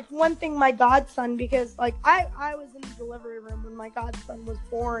too, like, one thing, my godson, because like I was in the delivery room when my godson was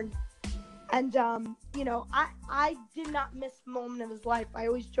born, and I did not miss a moment of his life. I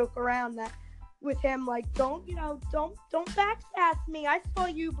always joke around that with him, like, don't backsass me. I saw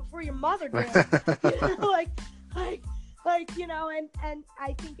you before your mother did. And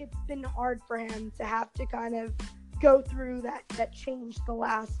I think it's been hard for him to have to kind of go through that change the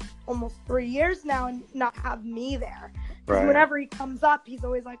last almost 3 years now, and not have me there. Because whenever he comes up, he's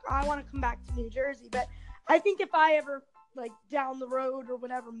always like, oh, I want to come back to New Jersey. But I think if I ever, like, down the road or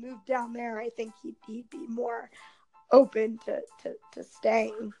whatever, moved down there, I think he'd be more open to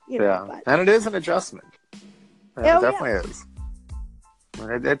staying. But, and it is an adjustment. It definitely is.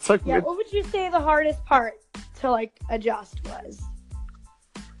 It took me. What would you say the hardest part to like adjust was?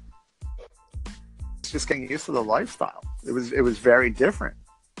 Just getting used to the lifestyle. It was very different.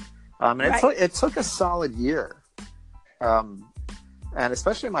 And it took a solid year. And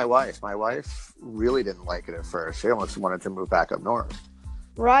especially my wife. My wife really didn't like it at first. She almost wanted to move back up north.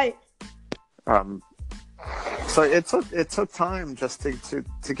 Right. So it took time just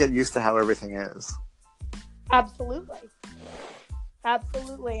to get used to how everything is. Absolutely.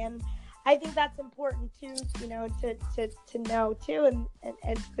 And I think that's important too, to know too, and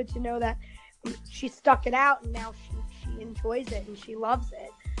it's good to know that she stuck it out, and now she enjoys it and she loves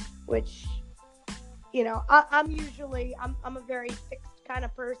it, which I'm usually I'm a very fixed kind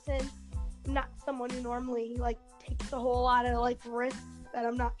of person. I'm not someone who normally like takes a whole lot of like risks that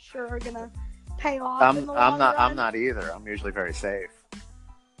I'm not sure are gonna pay off in the long run. I'm not either. I'm usually very safe.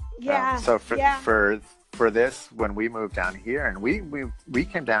 Yeah. So for this, when we moved down here, and we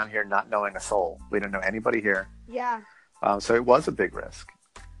came down here not knowing a soul. We didn't know anybody here. Yeah. So it was a big risk.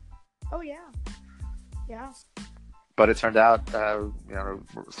 Oh yeah. Yeah. But it turned out,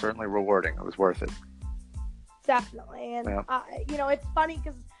 certainly rewarding. It was worth it. Definitely. And it's funny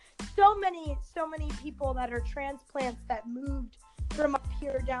because so many people that are transplants that moved from up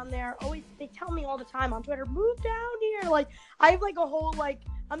here down there, always they tell me all the time on Twitter, move down here. Like I have like a whole like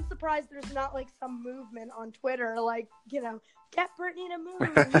I'm surprised there's not like some movement on Twitter like, you know, get Brittany to move,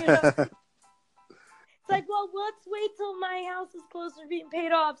 you know. It's like, well, let's wait till my house is closer to being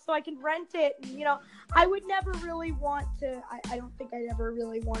paid off so I can rent it. And, you know, I would never really want to, I don't think I'd ever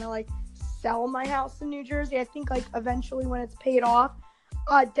really want to like sell my house in New Jersey. I think like eventually when it's paid off,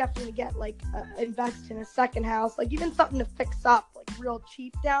 I'd definitely get like invest in a second house, like even something to fix up, like real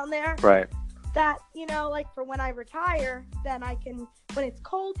cheap down there. Right. That, you know, like for when I retire, then I can, when it's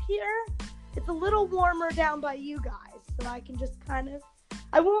cold here, it's a little warmer down by you guys. So I can just kind of,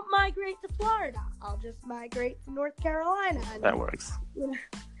 I won't migrate to Florida. I'll just migrate to North Carolina. And, that works. You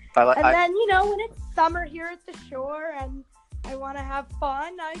know, then, you know, when it's summer here at the shore and I want to have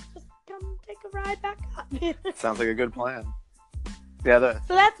fun, I just come take a ride back up. Sounds like a good plan. Yeah.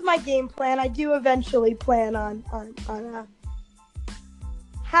 So that's my game plan. I do eventually plan on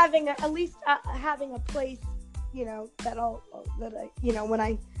having at least having a place, you know, that I, you know, when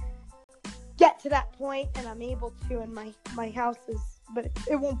I get to that point and I'm able to, and my house is, but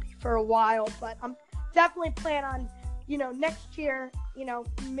it won't be for a while, but I'm definitely plan on, you know, next year, you know,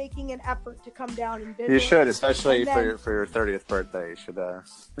 making an effort to come down and visit. You should, especially for your 30th birthday.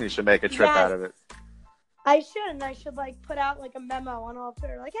 You should make a trip out of it. I should, and I should like put out like a memo on all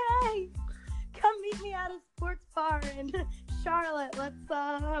Twitter, like, hey, come meet me at a sports bar in Charlotte. Let's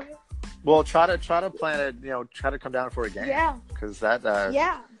Well, try to plan it. You know, try to come down for a game. Yeah. Because that.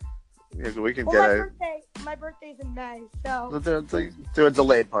 Yeah. We can my birthday's in May, so do a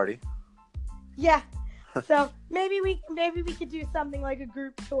delayed party. Yeah. So maybe we could do something like a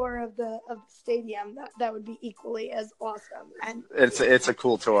group tour of the stadium. That would be equally as awesome. And it's a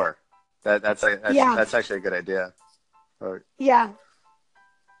cool tour. That's actually a good idea. Yeah.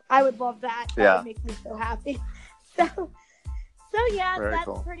 I would love that. That would make me so happy. So yeah, Very that's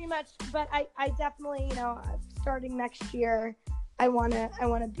cool. pretty much. But I definitely, you know, starting next year, I wanna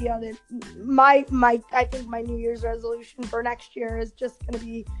be on it. I think my New Year's resolution for next year is just gonna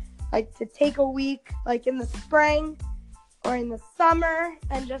be like to take a week, like in the spring or in the summer,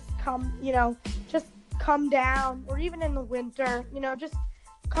 and just come down, or even in the winter, you know, just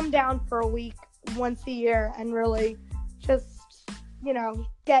come down for a week once a year and really just, you know,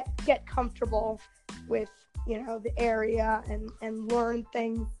 get comfortable with, you know, the area and learn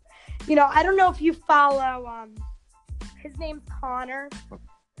things. You know, I don't know if you follow, his name's Connor.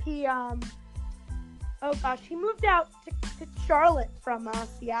 He, he moved out to Charlotte from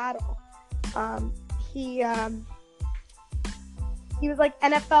Seattle. He was like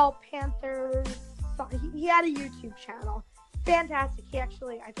NFL Panthers. He had a YouTube channel. Fantastic. I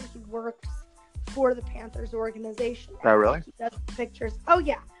think he works for the Panthers organization. Oh, really? He does pictures. Oh,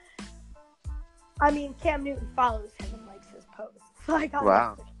 yeah. I mean, Cam Newton follows him and likes his posts. Like,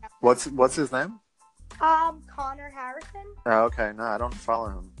 wow. What's his name? Connor Harrison. Oh, okay. No, I don't follow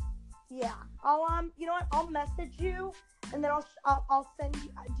him. Yeah. I'll you know what? I'll message you, and then I'll send you.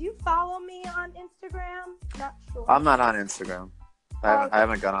 Do you follow me on Instagram? Not sure. I'm not on Instagram. I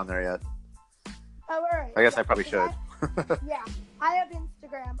haven't got on there yet. Oh, all right. I guess I probably should. Yeah, I have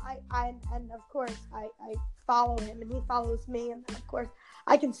Instagram. And of course I follow him, and he follows me, and then of course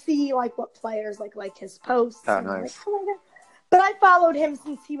I can see like what players like his posts. Oh, and nice. like, oh my God. But I followed him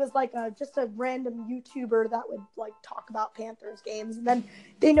since he was like just a random YouTuber that would like talk about Panthers games, and then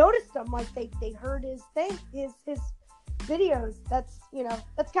they noticed him, like they heard his videos. That's, you know,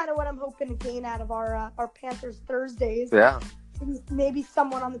 that's kind of what I'm hoping to gain out of our Panthers Thursdays. Yeah. Maybe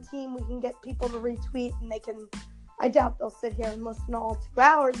someone on the team, we can get people to retweet, and they can. I doubt they'll sit here and listen to all 2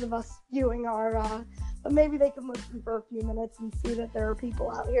 hours of us viewing our. But maybe they can listen for a few minutes and see that there are people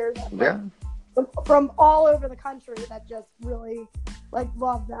out here that from all over the country that just really like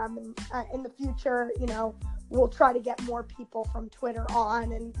love them. And in the future, you know, we'll try to get more people from Twitter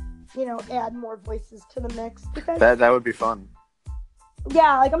on, and, you know, add more voices to the mix, because that would be fun.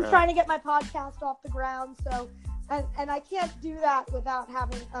 Yeah, like I'm trying to get my podcast off the ground, so and I can't do that without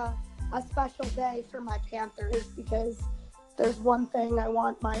having a special day for my Panthers, because there's one thing I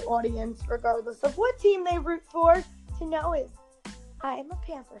want my audience, regardless of what team they root for, to know is I am a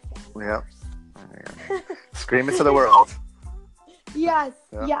Panther fan. Yep. Scream it to the world. Yes,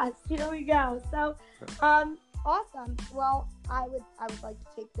 here we go. So, awesome. Well, I would like to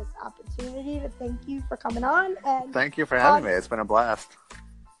take this opportunity to thank you for coming on, and thank you for having me. It's been a blast.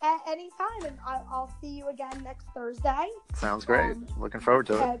 At any time, and I'll see you again next Thursday. Sounds great. Looking forward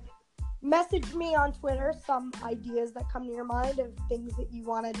to it. Message me on Twitter some ideas that come to your mind of things that you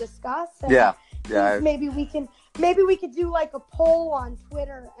want to discuss. And yeah. Maybe we could do like a poll on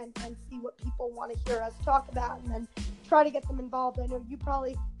Twitter and see what people want to hear us talk about, and then try to get them involved. I know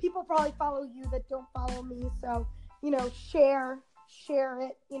people probably follow you that don't follow me, so share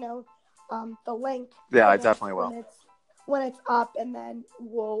it. The link. Yeah, I definitely will. When it's up, and then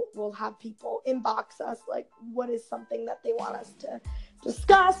we'll have people inbox us like what is something that they want us to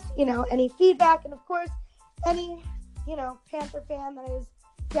discuss. Any feedback, and of course, any Panther fan that has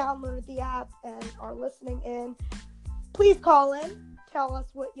downloaded the app and are listening in, please call in. Tell us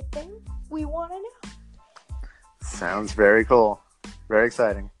what you think. We want to know. Sounds very cool. Very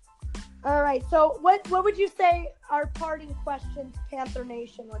exciting. All right. So what would you say our parting question to Panther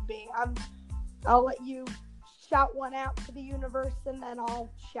Nation would be? I'll let you shout one out to the universe, and then I'll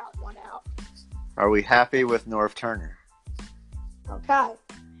shout one out. Are we happy with Norv Turner? Okay.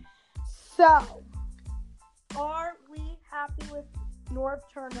 So, are we happy with Norv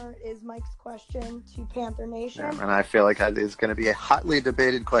Turner is Mike's question to Panther Nation. Yeah, and I feel like it's going to be a hotly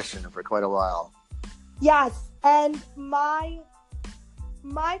debated question for quite a while. Yes, and my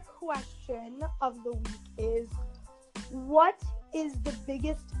question of the week is, what is the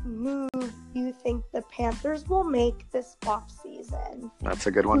biggest move you think the Panthers will make this offseason? That's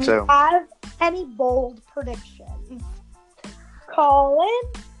a good one, Do too. you have any bold predictions? Call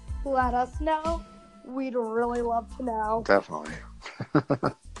in. Let us know. We'd really love to know. Definitely.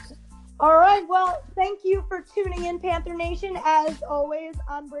 All right. Well, thank you for tuning in, Panther Nation. As always,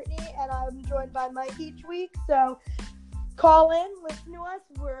 I'm Brittany, and I'm joined by Mike each week. So call in, listen to us.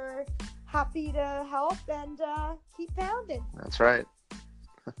 We're happy to help, and keep pounding. That's right.